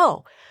say,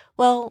 oh,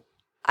 well,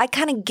 I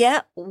kind of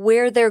get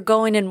where they're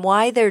going and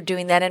why they're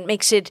doing that. And it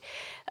makes it,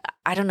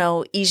 I don't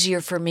know, easier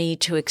for me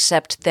to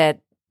accept that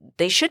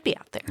they should be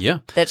out there. Yeah.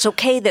 That's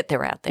okay that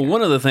they're out there. Well,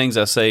 one of the things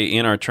I say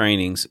in our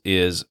trainings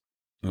is,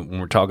 when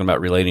we're talking about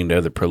relating to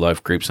other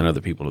pro-life groups and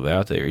other people that are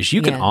out there, is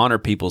you can Yeah. honor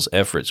people's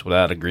efforts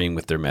without agreeing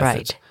with their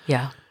methods. Right.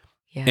 Yeah.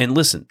 Yeah. And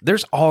listen,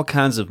 there's all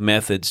kinds of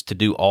methods to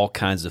do all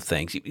kinds of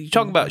things. You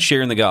talk about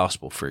sharing the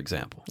gospel, for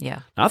example. Yeah.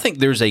 Now, I think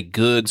there's a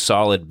good,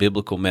 solid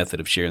biblical method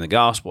of sharing the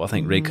gospel. I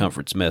think Ray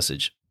Comfort's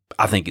message,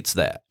 I think it's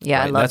that. Yeah.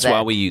 right? I love That's that.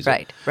 why we use it.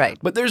 Right. Right.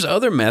 But there's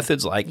other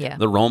methods like Yeah.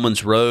 the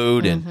Romans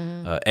Road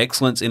and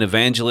excellence in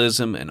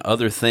evangelism and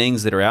other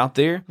things that are out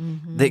there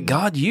that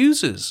God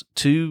uses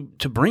to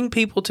bring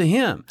people to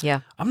Him.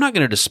 Yeah. I'm not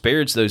going to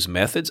disparage those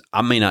methods.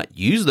 I may not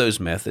use those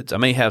methods. I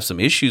may have some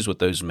issues with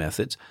those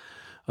methods.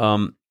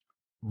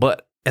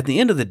 But at the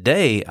end of the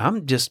day,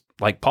 I'm just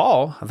like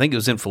Paul. I think it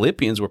was in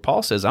Philippians where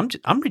Paul says,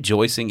 I'm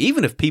rejoicing,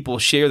 even if people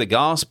share the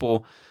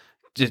gospel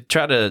to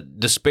try to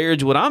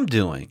disparage what I'm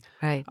doing.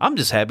 Right. I'm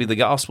just happy the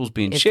gospel's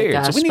being If the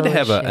shared. So we need to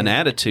gospel have is an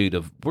shared. attitude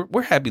of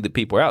we're happy that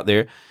people are out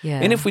there.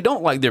 Yeah. And if we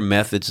don't like their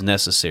methods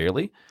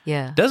necessarily,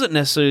 Yeah. doesn't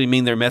necessarily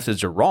mean their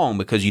methods are wrong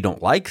because you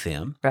don't like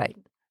them. Right.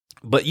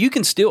 But you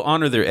can still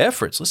honor their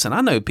efforts. Listen,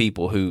 I know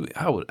people who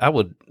I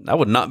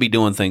would not be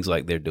doing things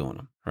like they're doing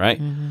them,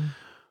 right?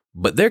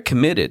 But they're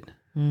committed.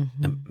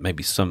 And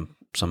maybe some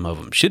of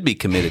them should be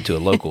committed to a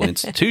local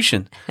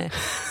institution.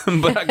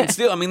 But I can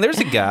still, there's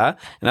a guy,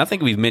 and I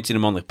think we've mentioned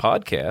him on the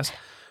podcast,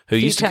 who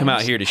used to come out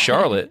times. here to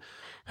Charlotte,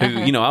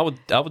 who, I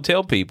would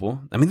tell people,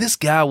 this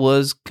guy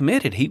was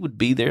committed. He would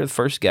be there, the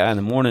first guy in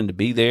the morning to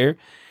be there,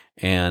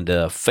 and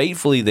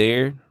faithfully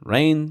there,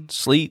 rain,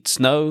 sleet,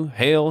 snow,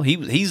 hail,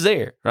 he's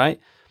there, right?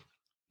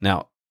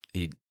 Now,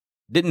 he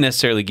didn't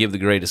necessarily give the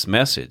greatest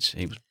message.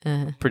 He was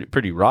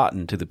pretty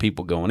rotten to the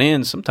people going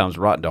in, sometimes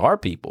rotten to our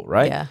people,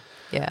 right? Yeah.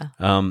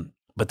 Yeah.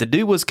 But the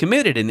dude was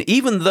committed, and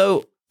even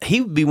though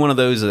he would be one of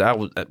those that I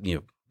was,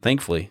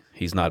 thankfully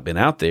he's not been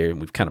out there, and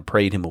we've kind of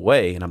prayed him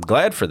away, and I'm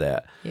glad for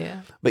that.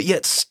 Yeah. But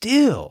yet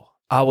still,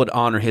 I would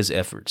honor his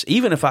efforts.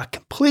 Even if I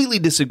completely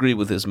disagree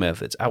with his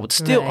methods, I would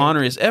still Right.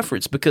 honor his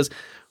efforts because,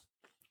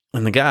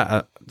 and the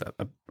guy,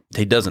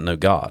 he doesn't know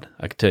God.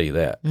 I can tell you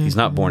that. He's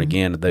not born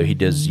again, though he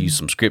does use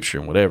some scripture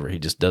and whatever. He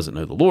just doesn't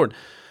know the Lord.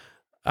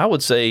 I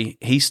would say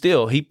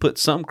he put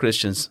some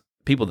Christians,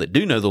 people that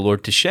do know the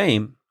Lord, to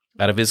shame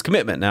out of his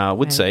commitment. Now, I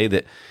would Right. say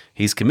that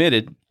he's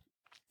committed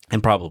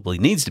and probably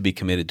needs to be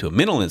committed to a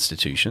mental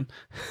institution.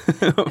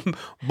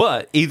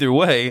 But either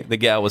way, the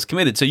guy was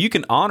committed. So you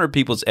can honor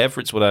people's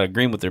efforts without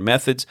agreeing with their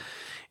methods.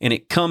 And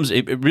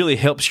it really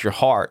helps your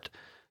heart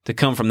to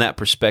come from that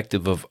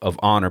perspective of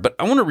honor. But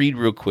I want to read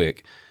real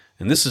quick,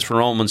 and this is from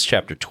Romans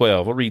chapter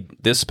 12. I'll read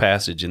this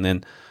passage, and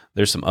then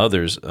there's some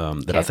others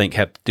that I think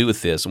have to do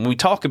with this. And when we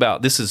talk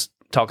about, this is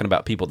talking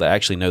about people that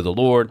actually know the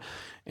Lord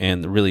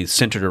and really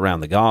centered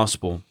around the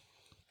gospel.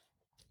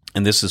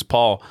 And this is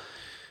Paul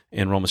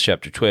in Romans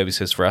chapter 12. He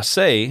says, "For I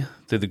say,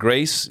 through the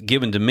grace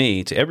given to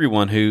me, to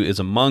everyone who is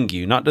among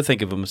you, not to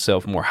think of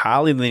himself more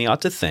highly than he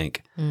ought to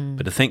think,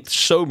 but to think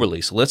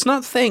soberly." So let's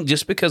not think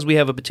just because we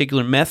have a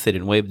particular method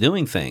and way of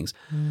doing things,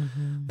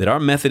 that our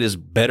method is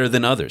better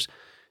than others.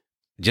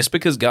 Just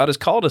because God has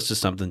called us to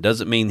something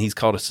doesn't mean He's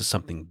called us to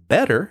something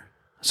better.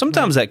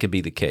 Sometimes that could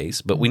be the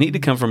case, but we need to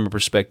come from a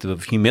perspective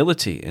of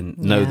humility and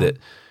know Yeah. that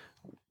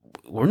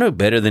we're no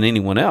better than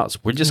anyone else.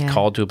 We're just Yeah.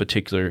 called to a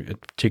particular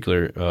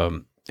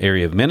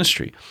area of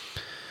ministry.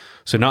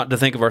 So not to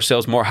think of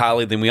ourselves more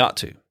highly than we ought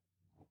to.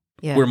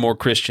 Yeah. We're more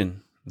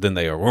Christian than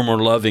they are. We're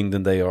more loving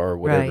than they are, or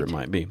whatever Right. it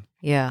might be.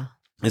 Yeah.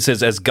 It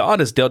says, "As God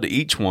has dealt to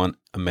each one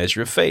a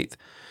measure of faith.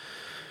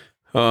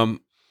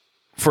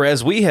 For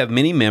as we have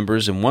many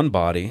members in one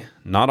body,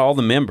 not all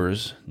the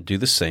members do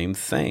the same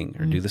thing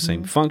or do the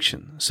same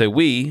function. So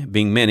we,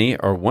 being many,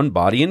 are one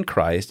body in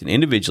Christ and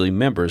individually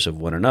members of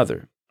one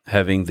another.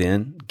 Having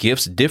then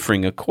gifts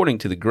differing according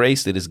to the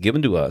grace that is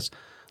given to us,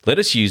 let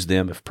us use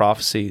them. If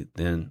prophecy,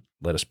 then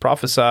let us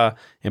prophesy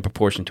in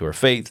proportion to our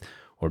faith.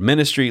 Or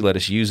ministry, let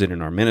us use it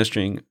in our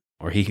ministering.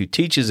 Or he who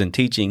teaches in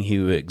teaching, he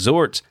who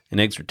exhorts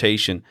in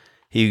exhortation,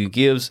 he who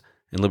gives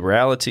in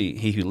liberality,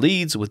 he who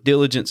leads with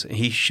diligence,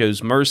 he who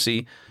shows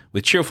mercy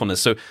with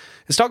cheerfulness. So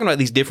it's talking about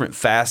these different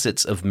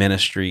facets of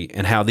ministry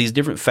and how these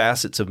different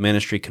facets of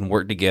ministry can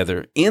work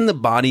together in the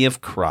body of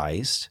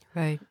Christ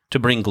Right. to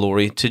bring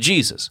glory to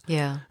Jesus.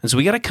 Yeah. And so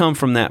we got to come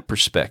from that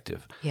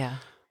perspective. Yeah.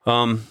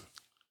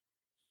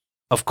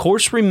 Of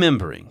course,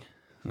 remembering,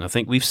 and I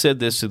think we've said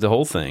this through the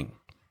whole thing,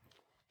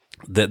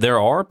 that there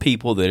are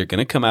people that are going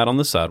to come out on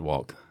the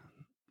sidewalk,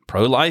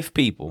 pro-life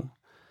people,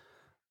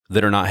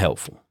 that are not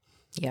helpful.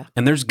 Yeah.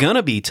 And there's going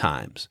to be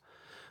times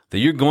that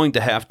you're going to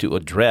have to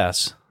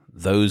address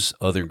those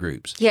other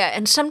groups. Yeah,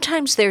 and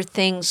sometimes there are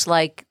things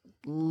like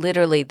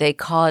literally they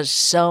cause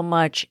so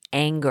much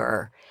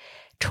anger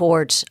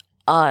towards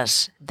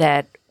us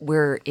that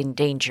we're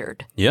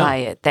endangered Yeah. by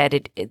it,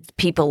 that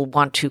people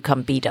want to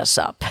come beat us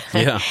up.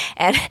 Yeah.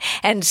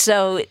 and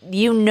so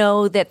you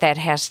know that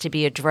has to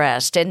be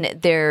addressed, and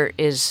there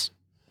is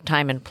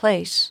time and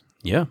place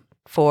Yeah.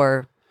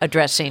 for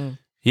addressing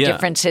Yeah.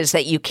 differences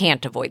that you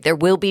can't avoid. There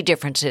will be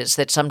differences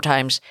that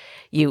sometimes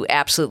you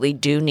absolutely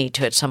do need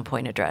to at some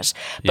point address.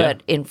 Yeah.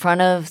 But in front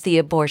of the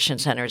abortion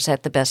center, is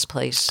that the best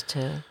place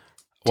to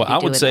Well, be I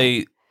would doing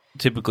say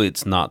typically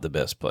it's not the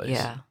best place.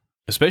 Yeah.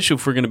 Especially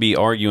if we're going to be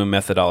arguing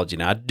methodology.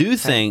 Now, I do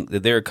think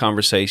that there are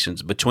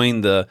conversations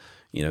between the,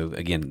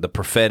 again, the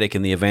prophetic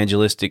and the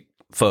evangelistic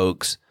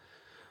folks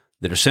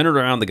that are centered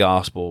around the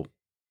gospel,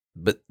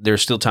 but there are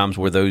still times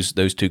where those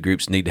two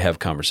groups need to have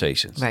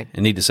conversations. Right.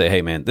 And need to say,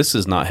 hey, man, this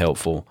is not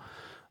helpful.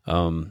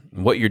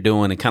 What you're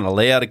doing, and kind of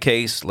lay out a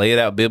case, lay it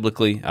out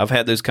biblically. I've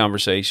had those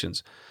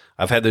conversations.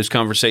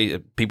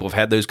 People have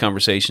had those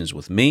conversations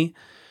with me.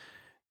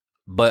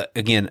 But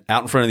again,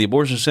 out in front of the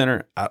abortion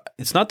center,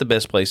 it's not the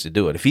best place to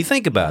do it. If you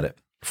think about it,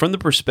 from the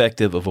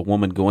perspective of a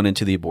woman going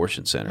into the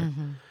abortion center,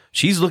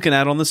 she's looking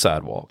out on the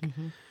sidewalk,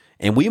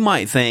 and we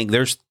might think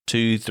there's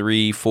 2,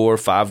 3, 4,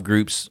 5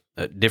 groups,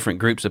 different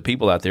groups of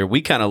people out there.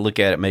 We kind of look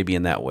at it maybe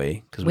in that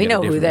way because we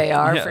know who they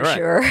are for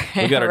sure.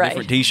 We got our Right.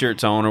 different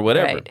T-shirts on or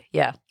whatever. Right.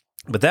 Yeah.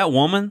 But that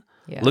woman,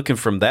 Yeah. looking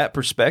from that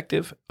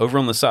perspective over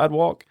on the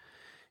sidewalk,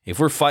 if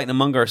we're fighting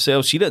among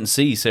ourselves, she doesn't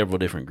see several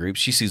different groups.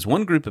 She sees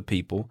one group of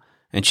people,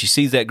 and she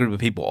sees that group of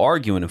people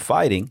arguing and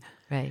fighting.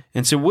 Right.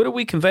 And so what are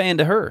we conveying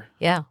to her?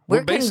 Yeah. We're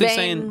We're basically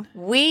conveying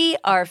we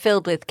are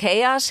filled with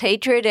chaos,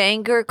 hatred,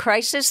 anger,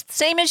 crisis,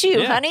 same as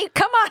you, Yeah. honey.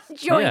 Come on,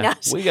 join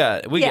us. We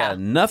got Yeah.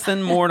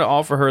 nothing more to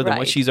offer her than what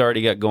Right. she's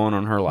already got going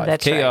on in her life.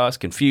 That's Chaos,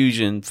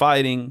 confusion,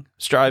 fighting,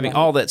 striving,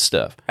 all that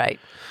stuff. Right.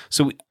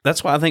 So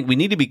that's why I think we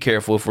need to be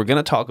careful if we're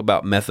going to talk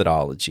about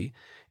methodology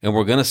and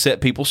we're going to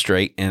set people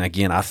straight. And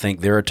again, I think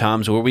there are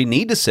times where we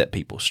need to set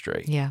people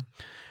straight. Yeah.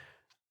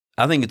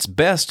 I think it's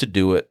best to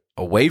do it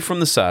away from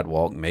the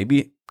sidewalk,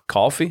 maybe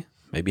coffee,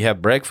 maybe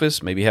have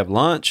breakfast, maybe have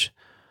lunch,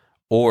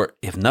 or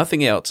if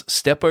nothing else,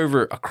 step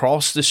over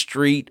across the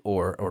street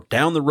or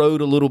down the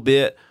road a little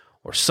bit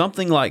or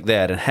something like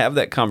that and have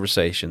that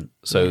conversation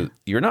so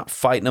you're not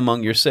fighting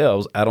among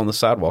yourselves out on the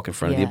sidewalk in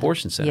front of the Yeah.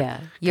 abortion center. Yeah.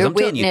 'Cause Your I'm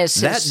telling you, witness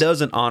that is-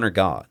 doesn't honor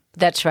God.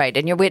 That's right.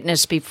 And your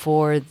witness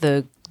before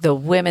the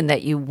women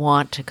that you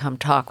want to come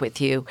talk with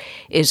you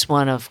is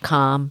one of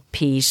calm,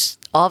 peace,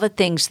 all the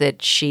things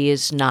that she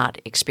is not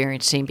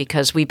experiencing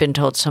because we've been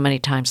told so many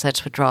times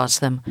that's what draws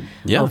them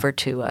Yeah. over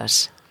to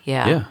us.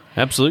 Yeah. Yeah,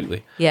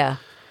 absolutely. Yeah.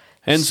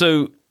 And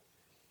so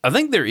I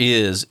think there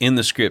is in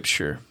the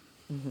scripture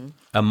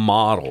a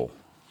model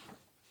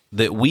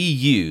that we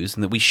use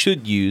and that we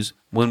should use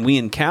when we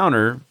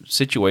encounter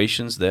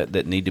situations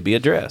that need to be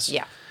addressed.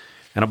 Yeah.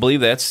 And I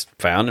believe that's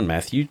found in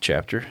Matthew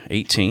chapter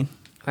 18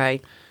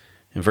 Right.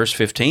 in verse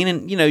 15.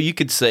 And, you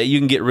could say, you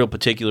can get real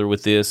particular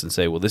with this and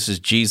say, well, this is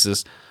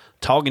Jesus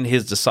talking to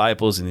his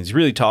disciples, and he's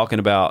really talking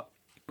about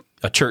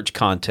a church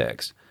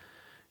context.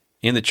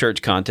 In the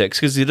church context,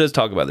 because he does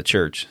talk about the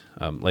church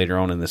later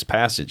on in this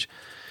passage.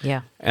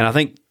 Yeah. And I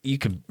think you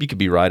could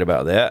be right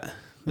about that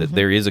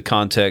there is a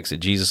context that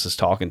Jesus is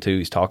talking to.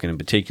 He's talking in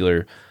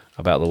particular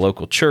about the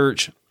local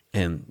church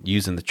and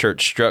using the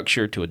church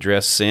structure to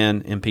address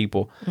sin in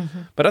people.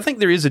 But I think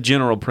there is a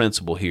general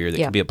principle here that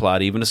Yeah. can be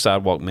applied even to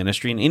sidewalk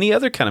ministry and any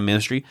other kind of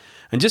ministry,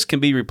 and just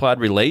can be applied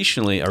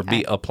relationally or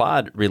be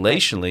applied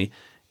relationally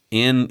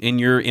in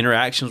your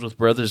interactions with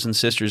brothers and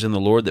sisters in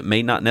the Lord that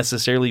may not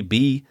necessarily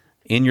be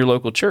in your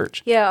local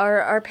church. Yeah,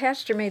 our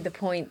pastor made the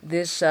point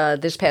this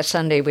past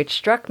Sunday, which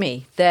struck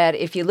me, that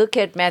if you look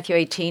at Matthew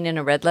 18 in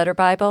a red letter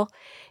Bible,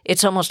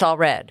 it's almost all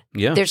red.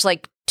 Yeah. There's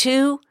like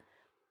 2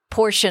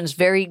 portions,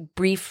 very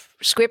brief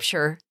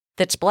scripture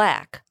that's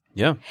black.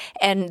 Yeah.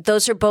 And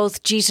those are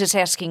both Jesus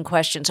asking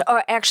questions.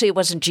 Or actually, it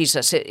wasn't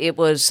Jesus. It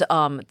was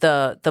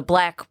the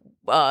black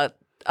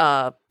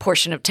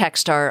portion of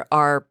text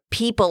are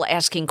people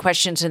asking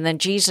questions, and then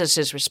Jesus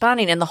is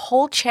responding, and the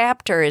whole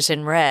chapter is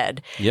in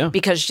red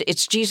because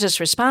it's Jesus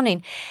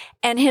responding.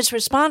 And his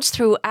response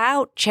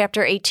throughout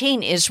chapter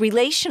 18 is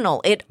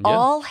relational. It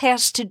all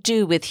has to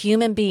do with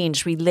human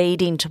beings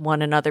relating to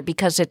one another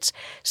because it's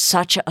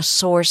such a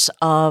source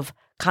of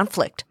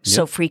conflict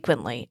so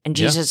frequently. And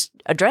Jesus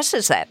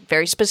addresses that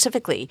very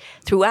specifically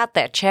throughout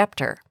that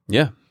chapter.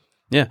 Yeah,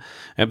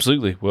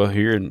 absolutely. Well,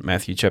 here in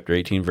Matthew chapter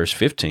 18, verse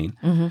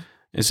 15,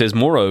 it says,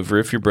 "Moreover,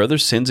 if your brother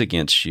sins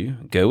against you,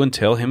 go and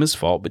tell him his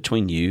fault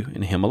between you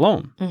and him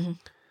alone."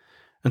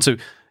 And so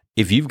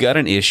if you've got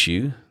an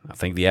issue, I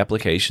think the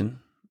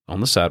application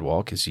on the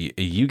sidewalk is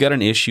you got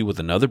an issue with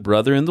another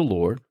brother in the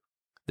Lord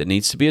that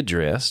needs to be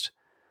addressed,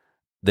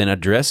 then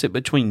address it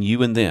between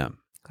you and them.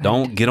 Right.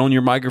 Don't get on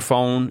your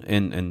microphone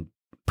and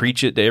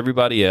preach it to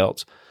everybody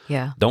else.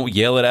 Yeah. Don't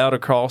yell it out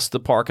across the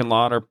parking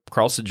lot or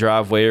across the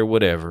driveway or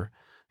whatever.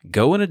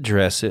 Go and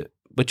address it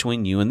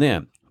between you and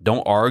them.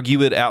 Don't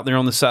argue it out there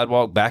on the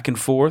sidewalk back and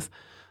forth.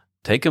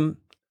 Take them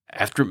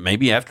after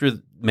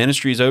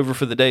ministry is over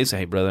for the day. Say,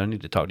 "Hey, brother, I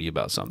need to talk to you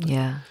about something."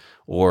 Yeah.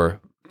 Or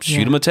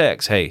shoot them a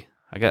text. "Hey,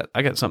 I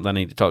got something I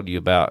need to talk to you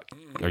about.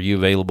 Are you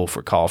available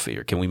for coffee,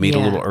 or can we meet a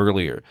little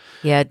earlier?"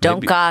 Yeah,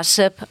 don't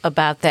gossip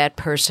about that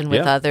person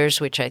with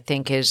others, which I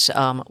think is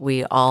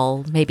we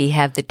all maybe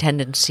have the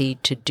tendency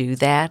to do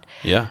that.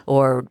 Yeah.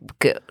 Or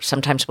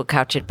sometimes we'll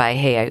couch it by,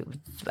 "Hey,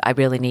 I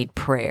really need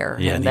prayer."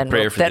 Yeah, and I need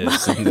prayer for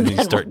this. And then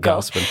you start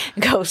gossiping.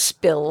 Go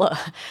spill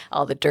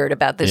all the dirt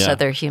about this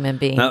other human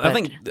being. Now, I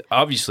think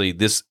obviously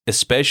this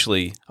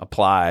especially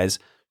applies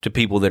to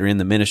people that are in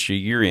the ministry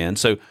you're in.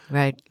 So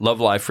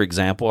Love Life, for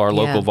example, our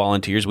local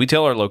volunteers, we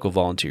tell our local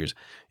volunteers,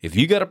 if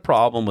you got a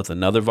problem with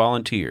another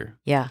volunteer,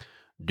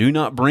 do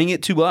not bring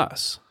it to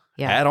us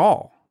at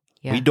all.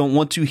 Yeah. We don't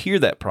want to hear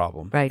that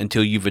problem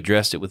until you've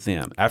addressed it with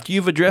them. After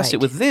you've addressed it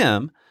with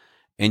them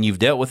and you've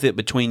dealt with it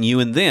between you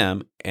and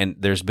them and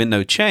there's been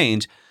no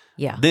change,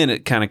 then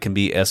it kind of can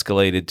be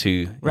escalated to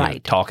you know,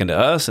 talking to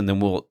us, and then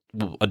we'll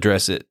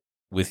address it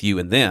with you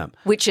and them.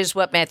 Which is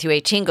what Matthew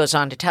 18 goes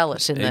on to tell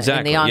us in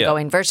the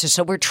ongoing verses.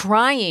 So we're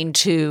trying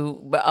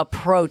to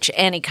approach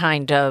any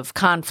kind of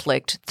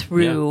conflict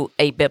through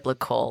a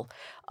biblical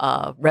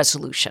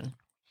resolution,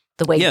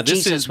 the way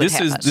Jesus would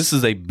have us. This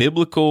is a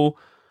biblical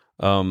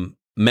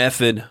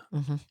method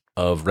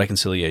of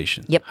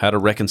reconciliation, how to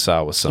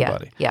reconcile with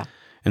somebody. Yeah.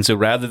 And so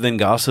rather than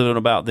gossiping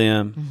about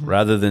them,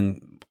 rather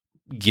than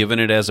giving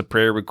it as a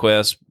prayer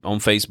request on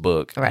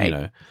Facebook, you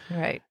know,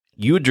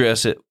 you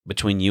address it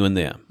between you and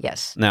them.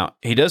 Yes. Now,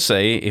 he does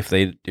say if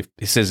he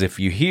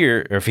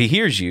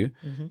hears you,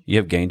 you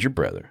have gained your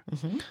brother.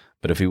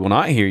 But if he will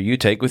not hear you,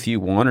 take with you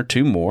one or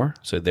two more.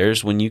 So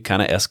there's when you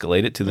kind of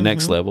escalate it to the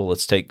next level.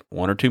 Let's take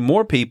one or two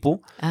more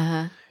people.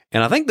 And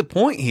I think the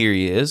point here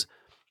is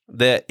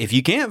that if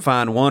you can't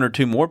find one or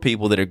two more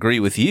people that agree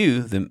with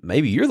you, then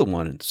maybe you're the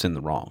one that's in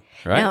the wrong,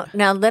 right?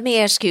 Now let me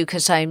ask you,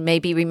 because I may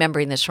be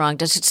remembering this wrong.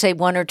 Does it say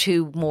one or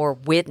two more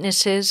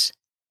witnesses?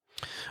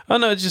 Oh,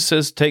 no, it just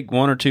says take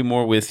one or two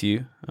more with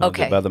you. By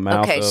the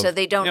mouth of, so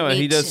they don't need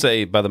he does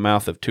say by the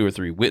mouth of two or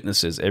three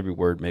witnesses, every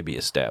word may be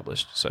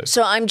established.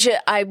 So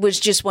I was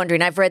just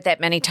wondering, I've read that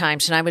many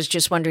times, and I was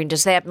just wondering,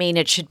 does that mean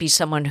it should be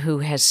someone who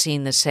has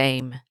seen the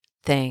same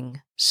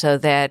thing, so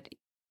that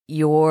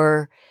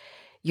you're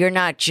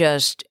not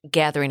just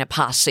gathering a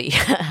posse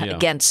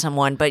against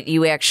someone, but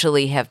you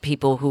actually have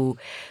people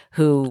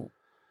who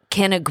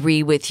can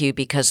agree with you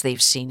because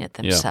they've seen it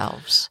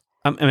themselves?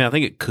 I mean, I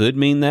think it could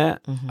mean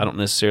that. I don't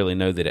necessarily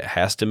know that it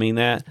has to mean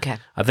that. Okay.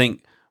 I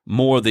think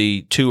more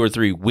the two or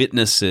three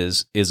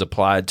witnesses is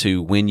applied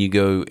to when you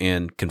go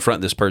and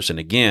confront this person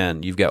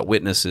again. You've got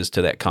witnesses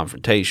to that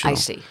confrontation. I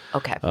see.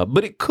 Okay.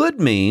 But it could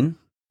mean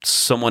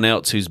someone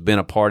else who's been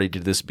a party to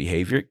this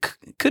behavior.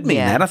 It could mean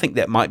that. I think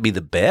that might be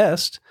the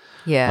best.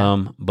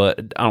 Yeah.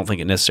 But I don't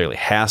think it necessarily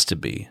has to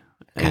be.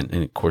 Okay.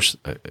 And of course,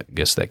 I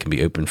guess that can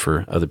be open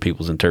for other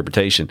people's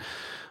interpretation.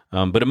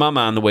 But in my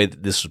mind, the way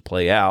that this would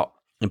play out,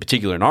 in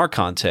particular in our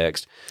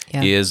context,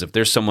 is if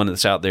there's someone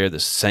that's out there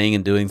that's saying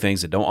and doing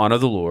things that don't honor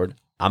the Lord,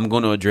 I'm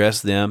going to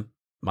address them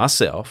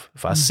myself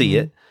if I see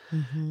it.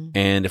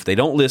 And if they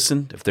don't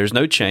listen, if there's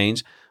no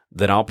change,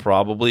 then I'll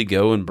probably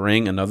go and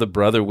bring another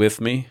brother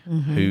with me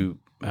who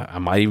I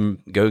might even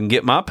go and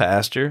get my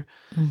pastor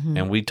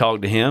and we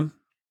talk to him.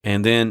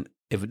 And then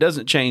if it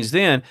doesn't change,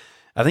 then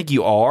I think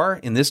you are,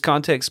 in this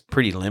context,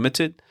 pretty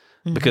limited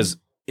because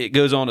it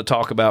goes on to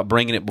talk about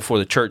bringing it before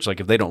the church. Like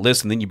if they don't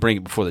listen, then you bring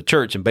it before the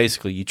church, and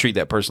basically you treat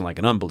that person like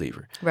an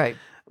unbeliever. Right.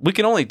 We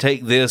can only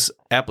take this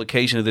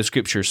application of the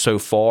scripture so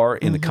far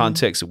in the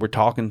context that we're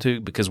talking to,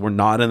 because we're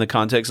not in the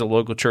context of a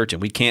local church,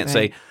 and we can't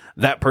say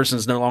that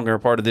person's no longer a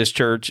part of this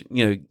church.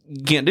 You know,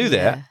 you can't do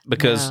that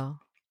because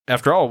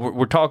after all,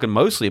 we're talking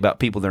mostly about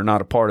people that are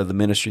not a part of the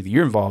ministry that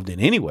you're involved in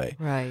anyway.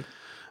 Right.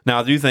 Now,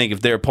 I do think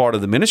if they're a part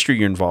of the ministry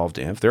you're involved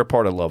in, if they're a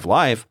part of Love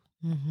Life,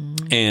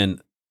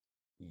 and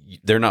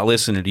they're not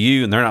listening to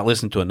you and they're not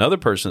listening to another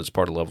person that's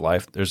part of Love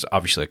Life, there's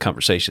obviously a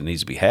conversation that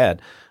needs to be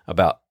had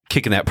about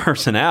kicking that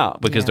person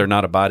out because Yeah. they're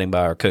not abiding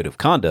by our code of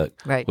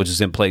conduct, Right. which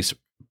is in place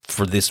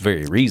for this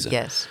very reason.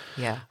 Yes.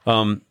 Yeah.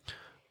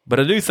 But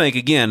I do think,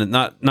 again,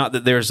 not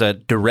that there's a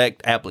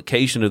direct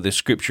application of this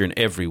scripture in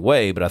every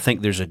way, but I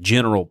think there's a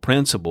general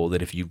principle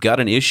that if you've got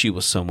an issue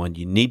with someone,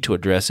 you need to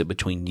address it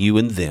between you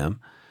and them.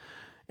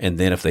 And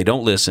then if they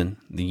don't listen,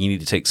 then you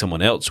need to take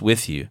someone else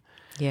with you.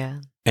 Yeah.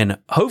 And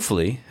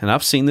hopefully, and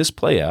I've seen this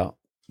play out,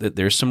 that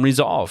there's some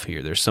resolve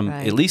here. There's some,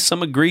 Right. at least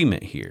some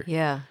agreement here.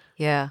 Yeah.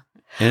 Yeah.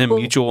 And a Well-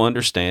 mutual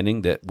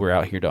understanding that we're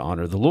out here to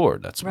honor the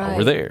Lord. That's why we're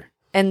Right. there.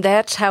 And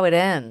that's how it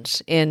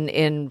ends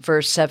in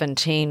verse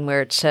 17,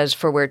 where it says,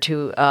 "For where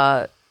two,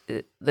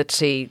 let's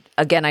see,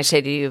 again I say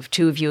to you, if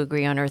two of you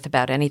agree on earth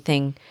about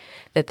anything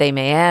that they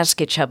may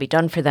ask, it shall be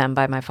done for them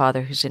by my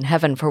Father who's in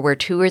heaven. For where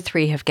two or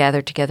three have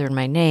gathered together in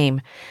my name,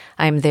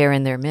 I am there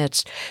in their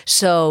midst."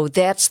 So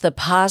that's the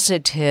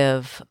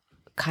positive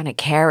kind of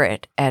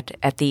carrot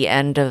at the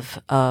end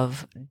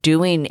of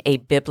doing a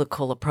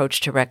biblical approach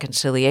to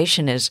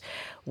reconciliation is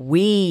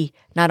we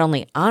not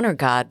only honor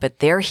God, but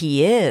there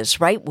he is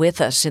right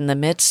with us in the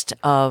midst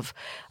of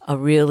a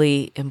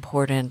really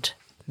important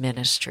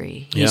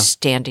ministry. He's Yeah.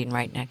 standing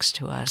right next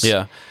to us.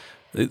 Yeah.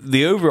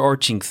 The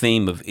overarching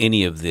theme of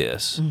any of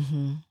this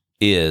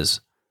is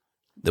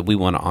that we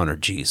want to honor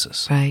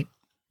Jesus. Right.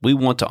 We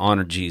want to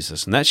honor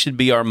Jesus, and that should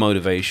be our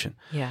motivation.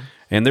 Yeah.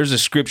 And there's a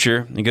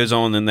scripture, it goes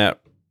on in that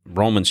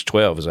Romans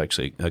 12 is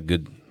actually a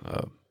good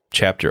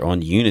chapter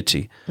on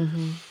unity.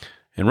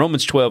 In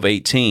Romans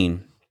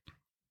 12:18,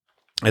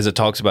 as it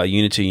talks about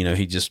unity,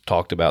 he just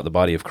talked about the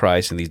body of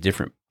Christ and these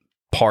different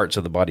parts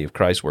of the body of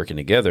Christ working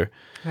together.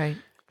 Right.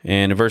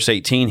 And in verse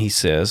 18, he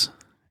says,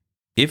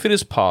 "If it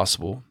is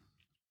possible,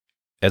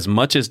 as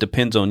much as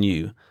depends on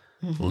you,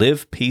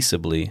 live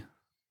peaceably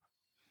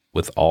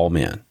with all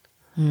men."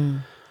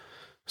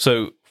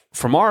 So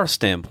from our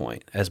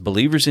standpoint, as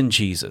believers in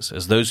Jesus,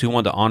 as those who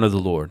want to honor the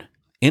Lord,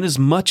 in as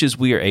much as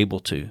we are able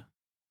to,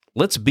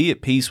 let's be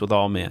at peace with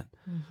all men.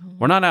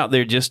 We're not out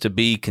there just to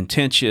be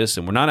contentious,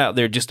 and we're not out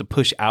there just to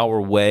push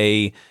our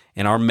way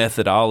and our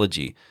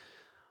methodology.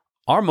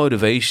 Our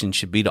motivation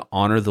should be to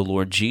honor the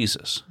Lord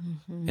Jesus.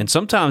 And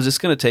sometimes it's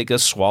going to take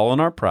us swallowing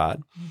our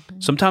pride.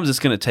 Sometimes it's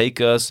going to take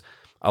us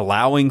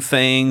allowing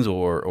things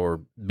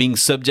or being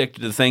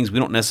subjected to things we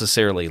don't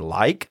necessarily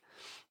like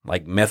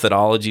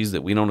methodologies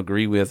that we don't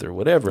agree with or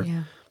whatever.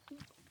 Yeah.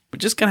 We're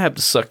just going to have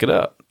to suck it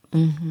up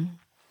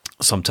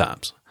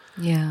sometimes.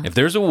 Yeah. If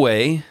there's a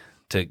way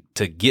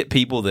to get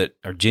people that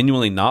are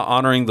genuinely not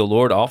honoring the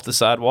Lord off the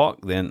sidewalk,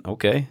 then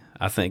okay,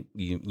 I think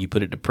you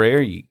put it to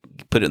prayer, you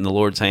put it in the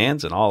Lord's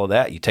hands and all of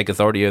that. You take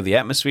authority over the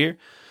atmosphere.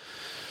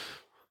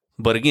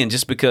 But again,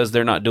 just because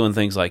they're not doing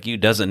things like you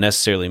doesn't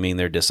necessarily mean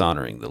they're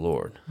dishonoring the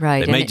Lord.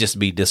 Right. They may And just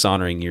be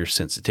dishonoring your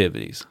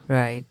sensitivities.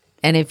 Right.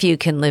 And if you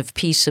can live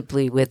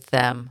peaceably with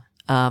them,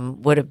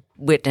 what a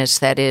witness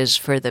that is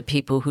for the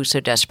people who so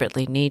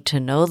desperately need to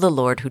know the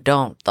Lord who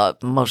don't.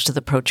 Most of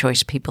the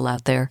pro-choice people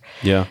out there,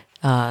 Yeah.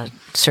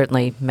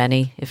 certainly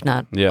many, if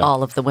not Yeah.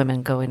 all of the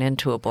women going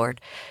into abort.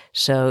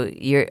 So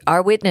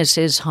our witness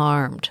is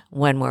harmed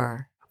when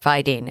we're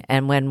fighting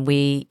and when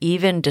we,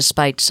 even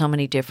despite so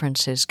many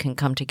differences, can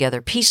come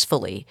together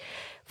peacefully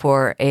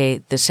for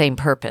the same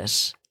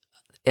purpose.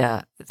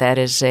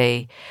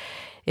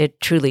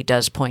 It truly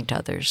does point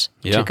others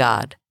Yeah. to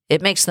God.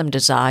 It makes them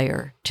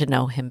desire to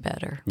know him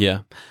better. Yeah.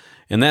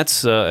 And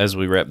that's, as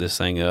we wrap this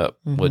thing up,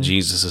 what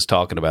Jesus is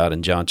talking about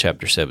in John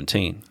chapter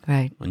 17.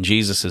 Right. When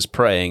Jesus is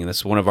praying, and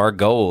that's one of our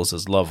goals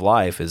as Love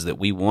Life, is that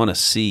we want to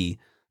see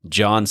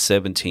John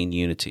 17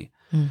 unity.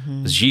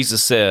 As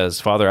Jesus says,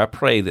 "Father, I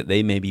pray that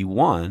they may be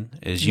one,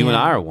 as you and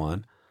I are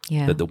one,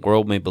 Yeah. that the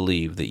world may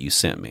believe that you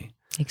sent me."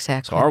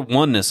 Exactly. So our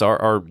oneness,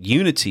 our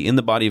unity in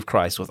the body of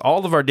Christ, with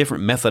all of our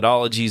different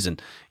methodologies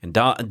and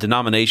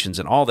denominations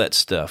and all that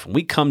stuff, when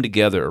we come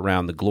together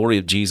around the glory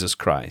of Jesus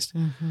Christ,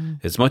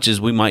 as much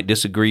as we might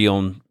disagree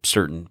on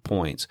certain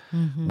points,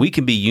 we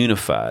can be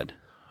unified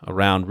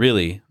around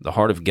really the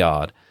heart of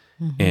God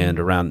and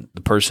around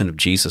the person of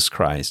Jesus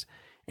Christ,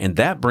 and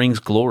that brings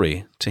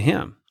glory to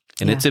Him.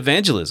 And it's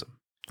evangelism,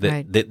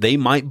 that they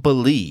might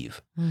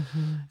believe.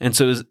 And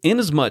so in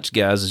as much,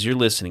 guys, as you're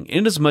listening,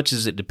 in as much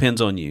as it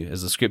depends on you,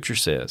 as the scripture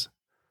says,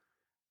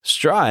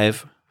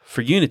 strive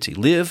for unity.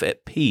 Live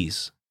at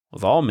peace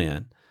with all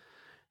men.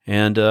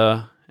 And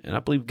I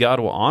believe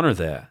God will honor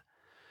that.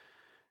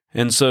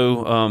 And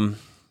so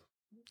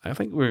I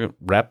think we're going to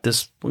wrap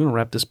this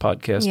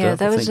podcast Yeah, up.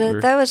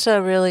 that was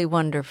a really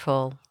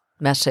wonderful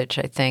message,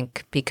 I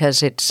think,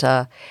 because it's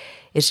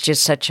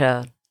just such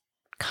a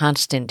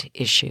constant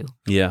issue.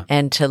 Yeah.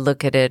 And to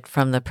look at it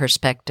from the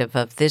perspective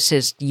of this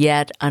is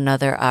yet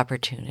another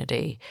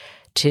opportunity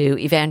to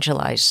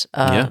evangelize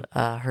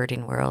a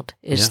hurting world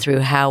is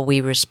through how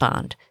we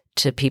respond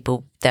to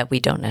people that we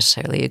don't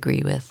necessarily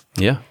agree with.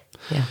 Yeah.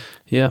 Yeah.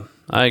 Yeah,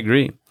 I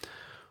agree.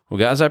 Well,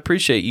 guys, I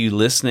appreciate you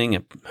listening.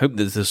 I hope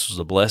that this was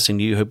a blessing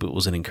to you. I hope it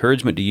was an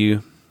encouragement to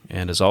you.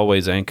 And as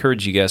always, I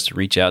encourage you guys to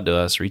reach out to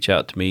us. Reach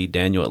out to me,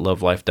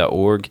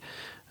 Daniel@lovelife.org.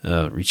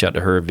 reach out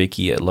to her,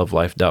 Vicky, at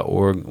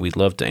lovelife.org. We'd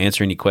love to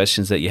answer any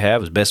questions that you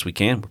have as best we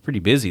can. We're pretty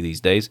busy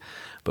these days,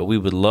 but we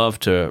would love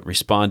to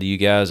respond to you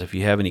guys if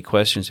you have any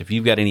questions. If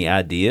you've got any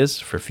ideas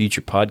for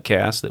future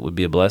podcasts that would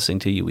be a blessing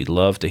to you, we'd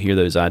love to hear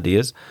those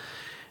ideas.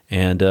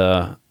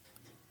 And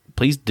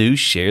please do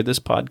share this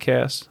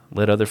podcast.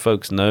 Let other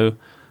folks know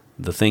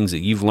the things that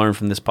you've learned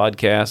from this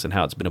podcast and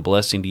how it's been a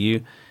blessing to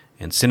you.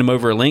 And send them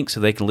over a link so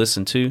they can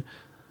listen too.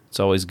 It's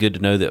always good to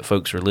know that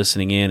folks are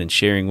listening in and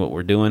sharing what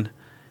we're doing.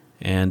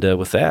 And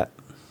with that,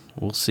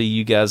 we'll see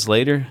you guys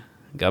later.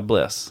 God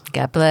bless.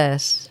 God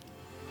bless.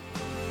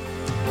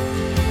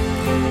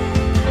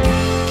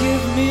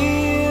 Give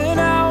me an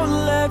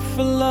outlet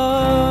for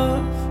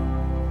love.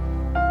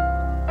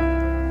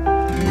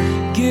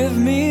 Give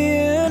me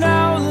an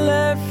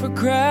outlet for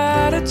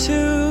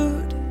gratitude.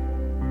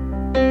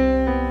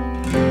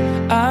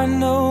 I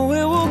know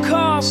it will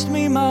cost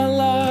me my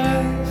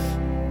life,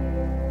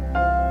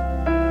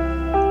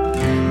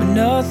 but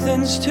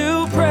nothing's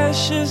too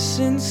precious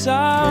since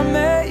I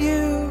met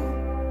you.